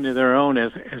coming into their own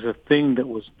as a thing that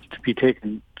was to be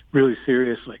taken really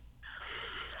seriously.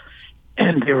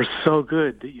 And they were so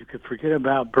good that you could forget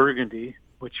about Burgundy,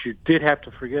 which you did have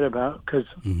to forget about because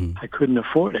I couldn't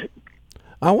afford it.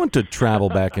 I want to travel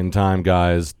back in time,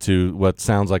 guys, to what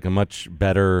sounds like a much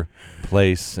better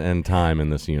place and time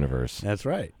in this universe. That's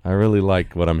right. I really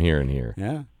like what I'm hearing here.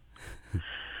 Yeah.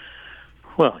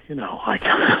 Well,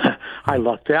 I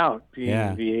lucked out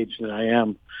being the age that I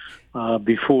am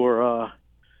before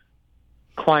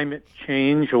climate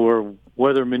change or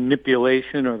weather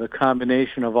manipulation or the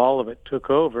combination of all of it took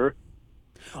over.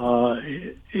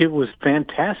 It was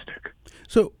fantastic.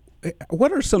 So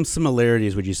what are some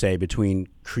similarities, would you say, between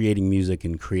creating music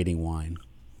and creating wine?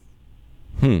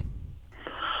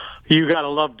 You got to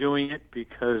love doing it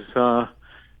because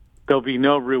there'll be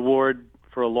no reward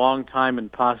for a long time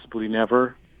and possibly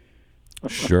never.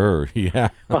 Sure, yeah.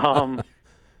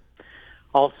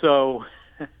 Also,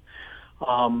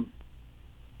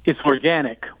 it's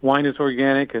organic. Wine is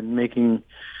organic, and making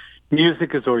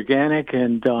music is organic.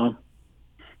 And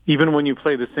even when you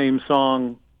play the same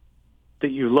song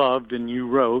that you loved and you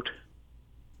wrote,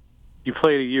 you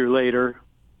play it a year later,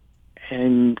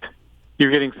 and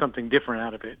you're getting something different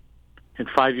out of it. And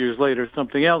 5 years later,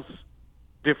 something else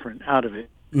different out of it.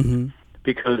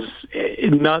 Because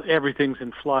not everything's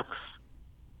in flux,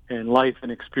 and life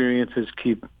and experiences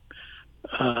keep,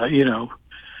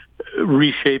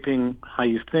 reshaping how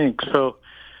you think. So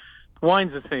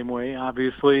wine's the same way,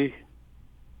 obviously.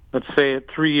 Let's say at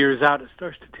 3 years out, it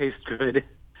starts to taste good.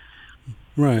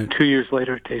 Right. 2 years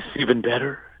later, it tastes even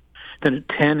better. Then at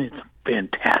 10, it's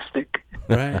fantastic.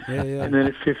 Right, yeah. And then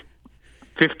at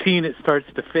 15, it starts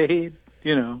to fade,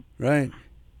 Right.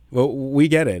 Well, we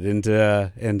get it, and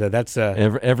that's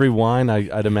every wine.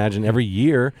 I'd imagine every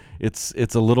year it's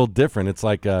a little different. It's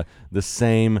like the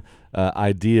same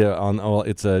idea on. Well,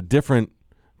 it's a different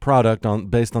product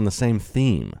based on the same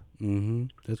theme.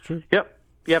 That's true. Yep.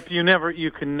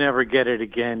 You can never get it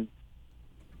again,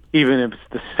 even if it's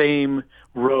the same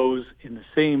rose in the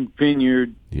same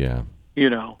vineyard. Yeah.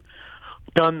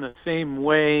 Done the same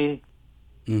way.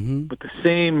 With the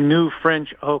same new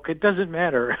French oak. It doesn't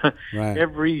matter. Right.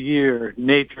 Every year,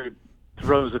 nature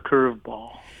throws a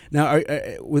curveball. Now,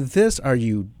 with this, are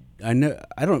you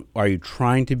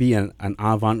trying to be an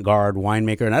avant-garde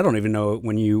winemaker? And I don't even know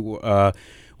when you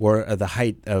were at the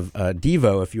height of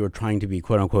DEVO if you were trying to be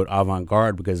quote-unquote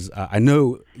avant-garde, because I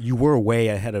know you were way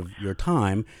ahead of your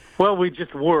time. Well, we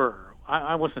just were.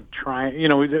 I wasn't trying.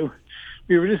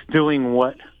 We were just doing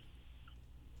what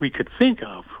we could think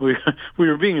of. We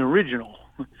were being original.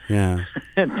 Yeah.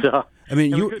 And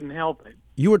you couldn't help it.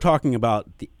 You were talking about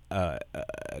the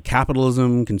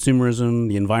capitalism, consumerism,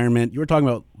 the environment. You were talking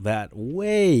about that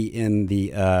way in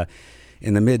the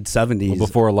mid '70s. Well,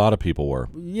 before a lot of people were.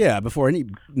 Yeah, before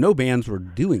no bands were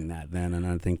doing that then, and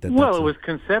I think that. Well, it was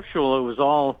conceptual. It was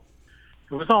all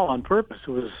on purpose.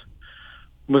 It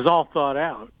was all thought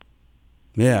out.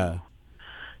 Yeah.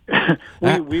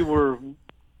 We were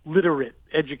literate,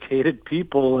 educated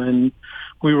people, and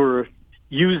we were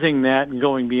using that and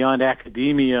going beyond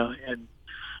academia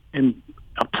and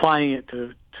applying it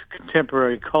to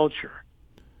contemporary culture.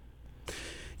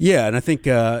 Yeah, and I think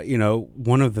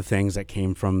one of the things that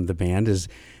came from the band is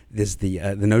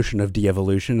the notion of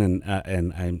de-evolution,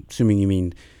 and I'm assuming you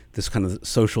mean this kind of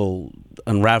social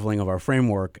unraveling of our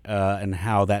framework, and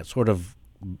how that sort of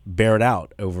bared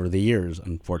out over the years,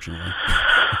 unfortunately.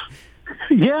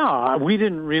 Yeah, we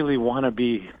didn't really want to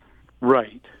be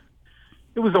right.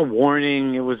 It was a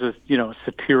warning. It was a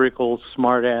satirical,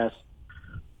 smart-ass,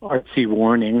 artsy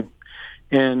warning,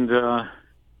 and then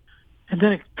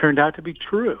it turned out to be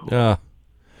true.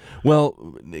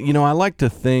 Well, I like to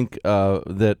think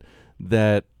that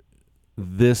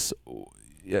this,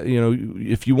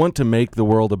 if you want to make the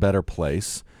world a better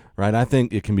place, right? I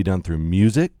think it can be done through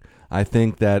music. I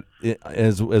think that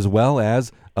as well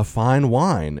as a fine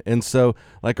wine. And so,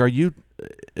 are you,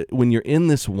 when you're in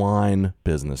this wine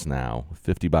business now,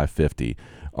 50 by 50,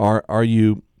 are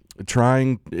you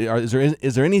trying? Is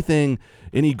there anything,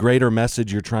 any greater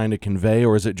message you're trying to convey,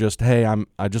 or is it just, hey,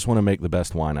 I just want to make the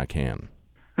best wine I can?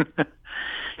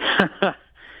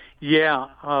 Yeah,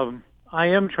 I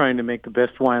am trying to make the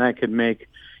best wine I can make.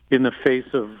 in the face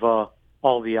of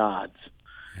all the odds.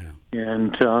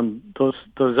 And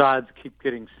those odds keep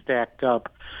getting stacked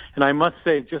up. And I must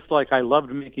say, just like I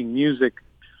loved making music,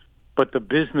 but the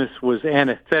business was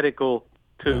antithetical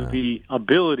to the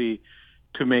ability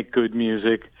to make good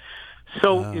music,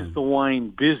 so is the wine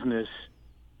business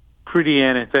pretty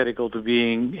antithetical to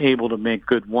being able to make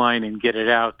good wine and get it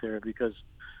out there, because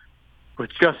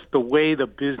with just the way the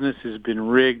business has been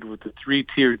rigged with the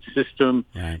three-tiered system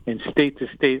and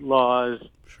state-to-state laws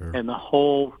and the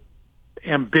whole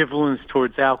ambivalence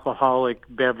towards alcoholic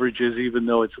beverages, even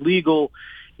though it's legal,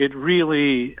 it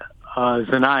really is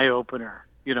an eye-opener.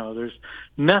 There's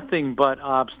nothing but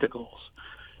obstacles.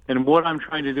 And what I'm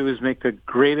trying to do is make the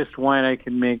greatest wine I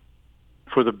can make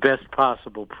for the best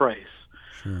possible price.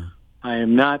 Sure. I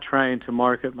am not trying to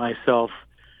market myself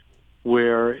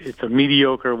where it's a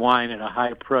mediocre wine at a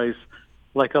high price,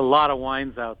 like a lot of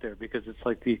wines out there, because it's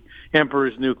like the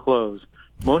emperor's new clothes.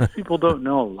 Most people don't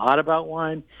know a lot about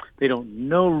wine. They don't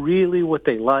know really what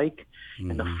they like.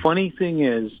 And the funny thing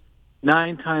is,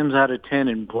 9 times out of 10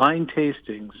 in blind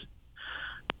tastings,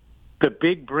 the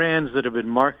big brands that have been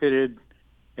marketed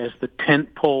as the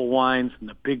tentpole wines and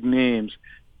the big names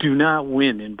do not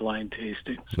win in blind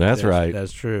tastings. That's right.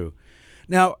 That's true.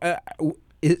 Now,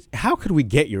 how could we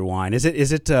get your wine? Is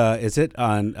it on? Is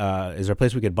there a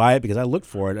place we could buy it? Because I looked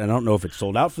for it. I don't know if it's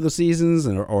sold out for the seasons,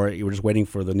 or you were just waiting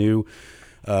for the new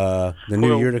year to come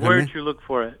in. Where did you look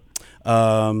for it?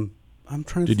 I'm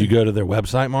trying. Did you go to their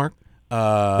website, Mark?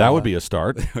 That would be a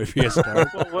start. That would be a start.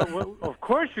 Well, of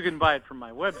course you can buy it from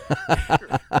my website.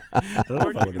 Sure. Of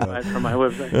course you can buy it from my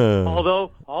website.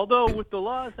 Although with the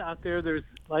laws out there, there's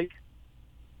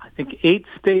I think 8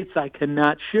 states I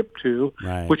cannot ship to,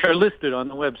 which are listed on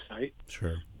the website.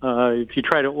 Sure. If you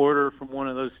try to order from one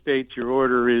of those states, your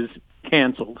order is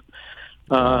canceled.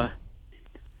 But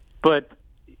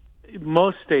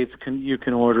most states you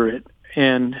can order it,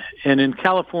 and in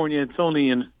California, it's only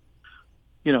in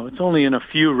a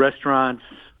few restaurants,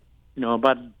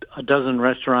 about a dozen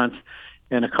restaurants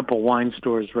and a couple wine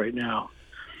stores right now.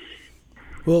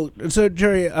 Well, so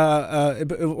Jerry,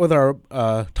 with our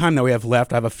time that we have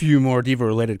left, I have a few more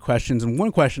DEVO-related questions. And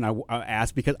one question I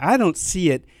asked, because I don't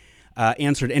see it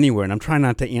answered anywhere, and I'm trying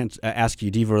not to ask you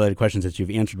DEVO-related questions that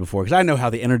you've answered before, because I know how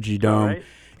the Energy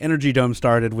Dome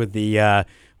started with the I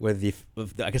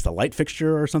guess the light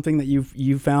fixture or something that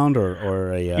you found,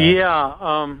 or a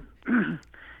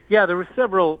yeah, there were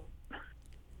several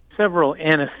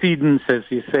antecedents, as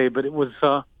you say, but it was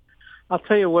I'll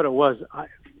tell you what it was.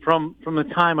 From the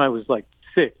time I was like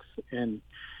 6 and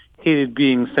hated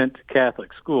being sent to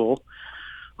Catholic school,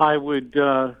 I would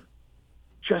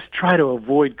just try to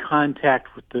avoid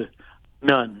contact with the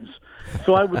nuns.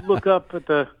 So I would look up at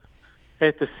the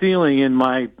ceiling in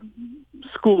my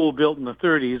school built in the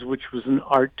 30s, which was an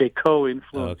Art Deco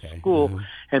influenced school,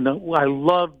 and I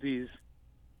loved these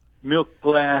milk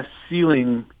glass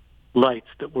ceiling lights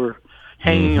that were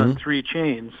hanging on 3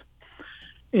 chains,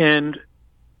 and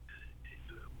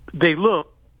they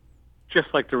look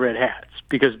just like the red hats,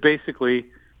 because basically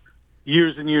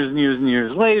years and years and years and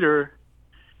years later,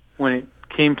 when it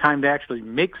came time to actually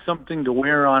make something to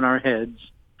wear on our heads,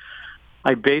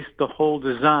 I based the whole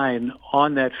design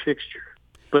on that fixture,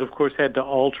 but of course had to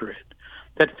alter it.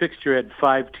 That fixture had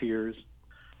 5 tiers,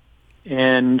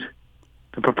 and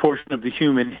the proportion of the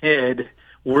human head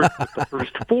worked with the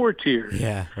first 4 tiers.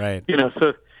 Yeah, right.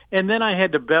 And then I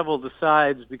had to bevel the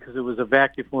sides because it was a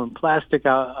vacuum plastic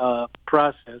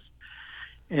process,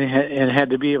 and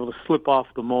had to be able to slip off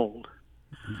the mold.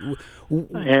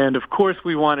 And of course,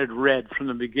 we wanted red from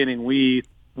the beginning. We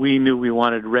knew we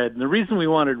wanted red, and the reason we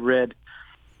wanted red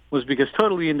was because,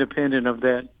 totally independent of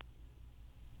that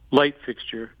light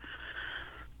fixture,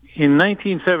 in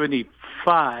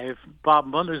 1975,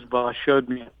 Bob Mothersbaugh showed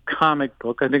me a comic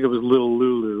book. I think it was Little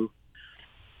Lulu,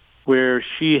 where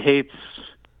she hates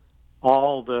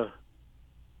all the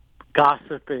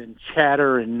gossip and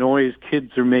chatter and noise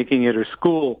kids are making at her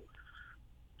school.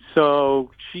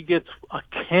 So she gets a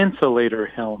cancellator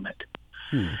helmet.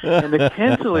 And the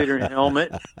cancellator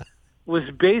helmet was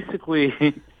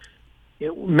basically,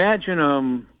 imagine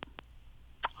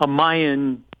a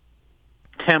Mayan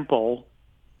temple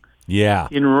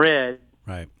in red,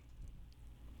 right,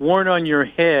 worn on your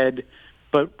head,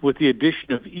 but with the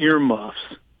addition of earmuffs.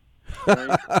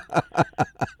 Right?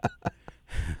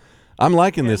 I'm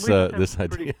liking this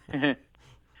idea.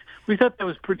 We thought that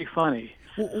was pretty funny.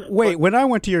 Wait, when I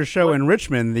went to your show in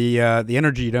Richmond, the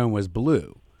Energy Dome was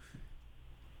blue.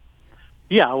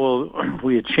 Yeah, well,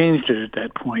 we had changed it at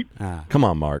that point. Come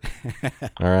on, Mark.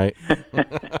 All right.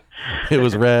 It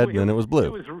was red, and then it was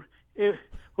blue. It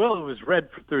Well, it was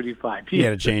red for 35 years. You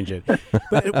had to change it.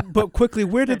 But quickly,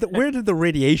 where did the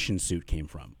radiation suit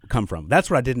come from?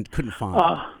 That's what I couldn't find.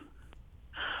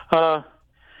 One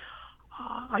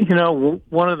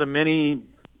of the many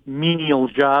menial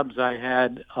jobs I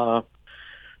had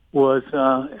was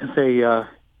as a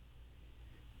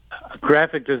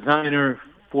graphic designer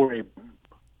for a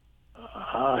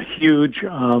huge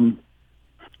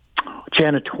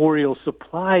janitorial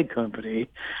supply company,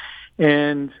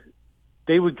 and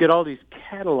they would get all these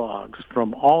catalogs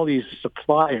from all these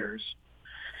suppliers,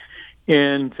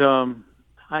 and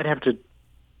I'd have to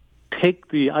take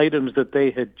the items that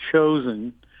they had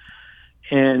chosen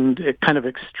and kind of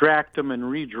extract them and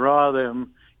redraw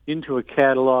them into a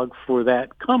catalog for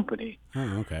that company.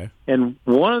 Oh, okay. And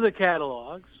one of the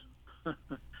catalogs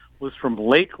was from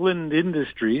Lakeland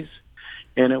Industries,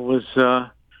 and it was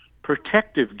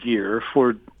protective gear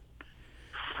for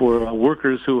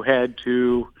workers who had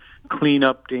to clean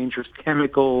up dangerous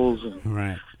chemicals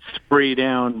and spray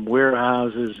down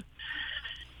warehouses.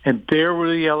 And there were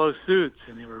the yellow suits,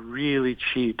 and they were really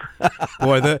cheap.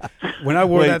 Boy, when I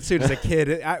wore that suit as a kid,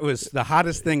 it was the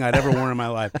hottest thing I'd ever worn in my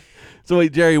life. So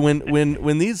wait, Jerry,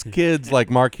 when these kids like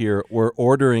Mark here were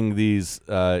ordering these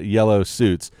yellow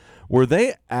suits, are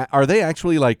they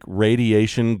actually like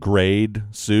radiation grade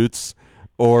suits?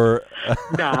 Or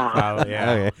nah,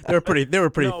 yeah, okay. They were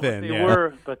pretty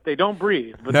thin. But they don't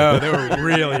breathe. No, they were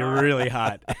really, really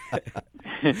hot.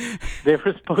 They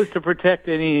were supposed to protect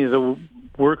any of the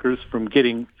workers from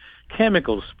getting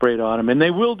chemicals sprayed on them, and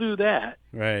they will do that.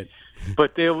 Right.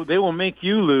 But they will make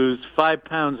you lose 5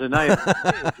 pounds a night.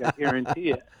 I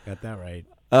guarantee it. Got that right.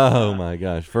 Oh my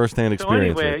gosh, first-hand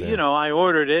experience. So anyway, right there. I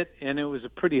ordered it, and it was a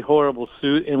pretty horrible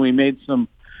suit, and we made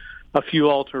a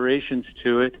few alterations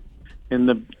to it. And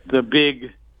the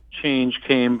big change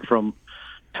came from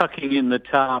tucking in the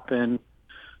top and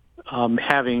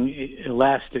having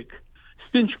elastic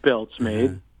cinch belts made.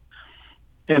 Mm-hmm.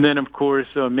 And then, of course,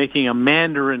 making a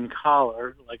mandarin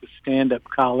collar, like a stand-up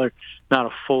collar, not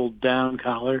a fold-down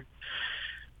collar.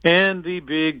 And the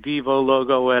big DEVO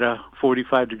logo at a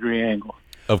 45-degree angle.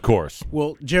 Of course.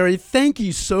 Well, Jerry, thank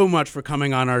you so much for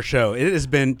coming on our show. It has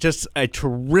been just a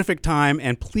terrific time,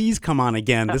 and please come on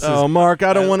again. Mark,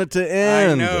 I don't want it to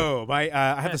end. I know.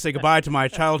 I have to say goodbye to my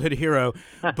childhood hero,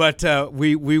 but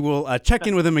we will check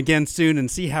in with him again soon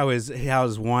and see how his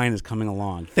wine is coming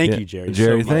along. Thank you, Jerry.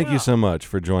 Jerry, thank you so much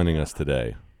for joining us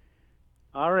today.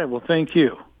 All right. Well, thank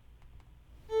you.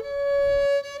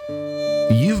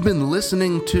 You've been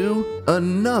listening to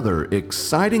another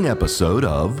exciting episode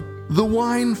of The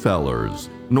Wine Fellers,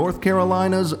 North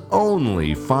Carolina's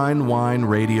only fine wine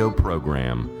radio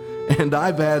program. And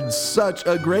I've had such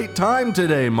a great time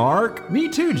today, Mark. Me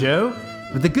too, Joe.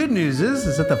 But the good news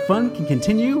is that the fun can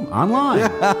continue online.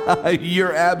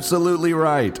 You're absolutely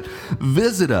right.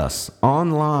 Visit us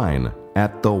online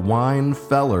at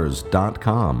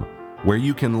thewinefellers.com, where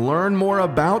you can learn more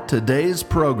about today's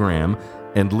program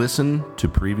and listen to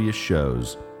previous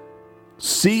shows.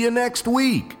 See you next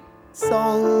week.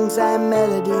 Songs and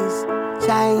melodies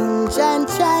change and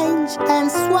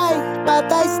sway, but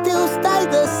they still stay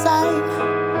the same.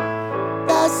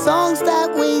 The songs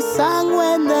that we sang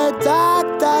when the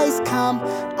dark days come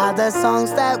are the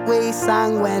songs that we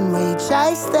sang when we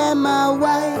chased them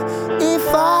away.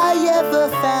 If I ever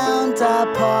found a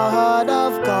pot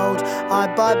of gold,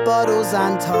 I'd buy bottles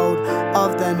untold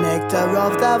of the nectar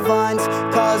of the vines,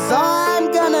 'cause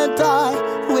I'm gonna die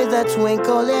with a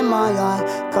twinkle in my eye,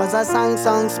 'cause I sang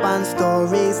songs, spun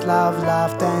stories, loved,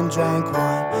 laughed and drank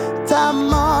wine.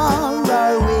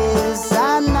 Tomorrow is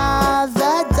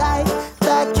another day.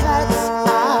 The cats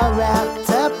are out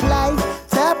to play.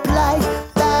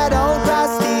 That old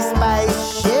rusty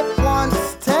spaceship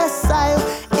wants to sail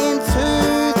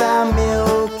into the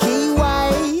Milky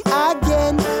Way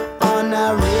again on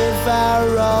a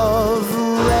river of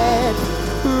red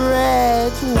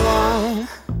wine.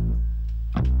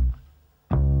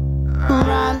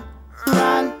 Run,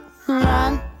 run,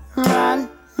 run, run,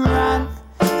 run,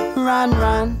 run, run,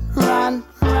 run, run,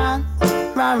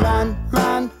 run, run,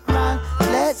 run, run.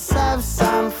 Let's have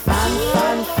some fun,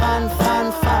 fun, fun,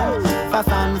 fun, fun, fun,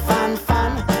 fun, fun,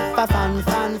 fun, fun,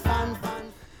 fun, fun, fun.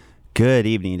 Good evening,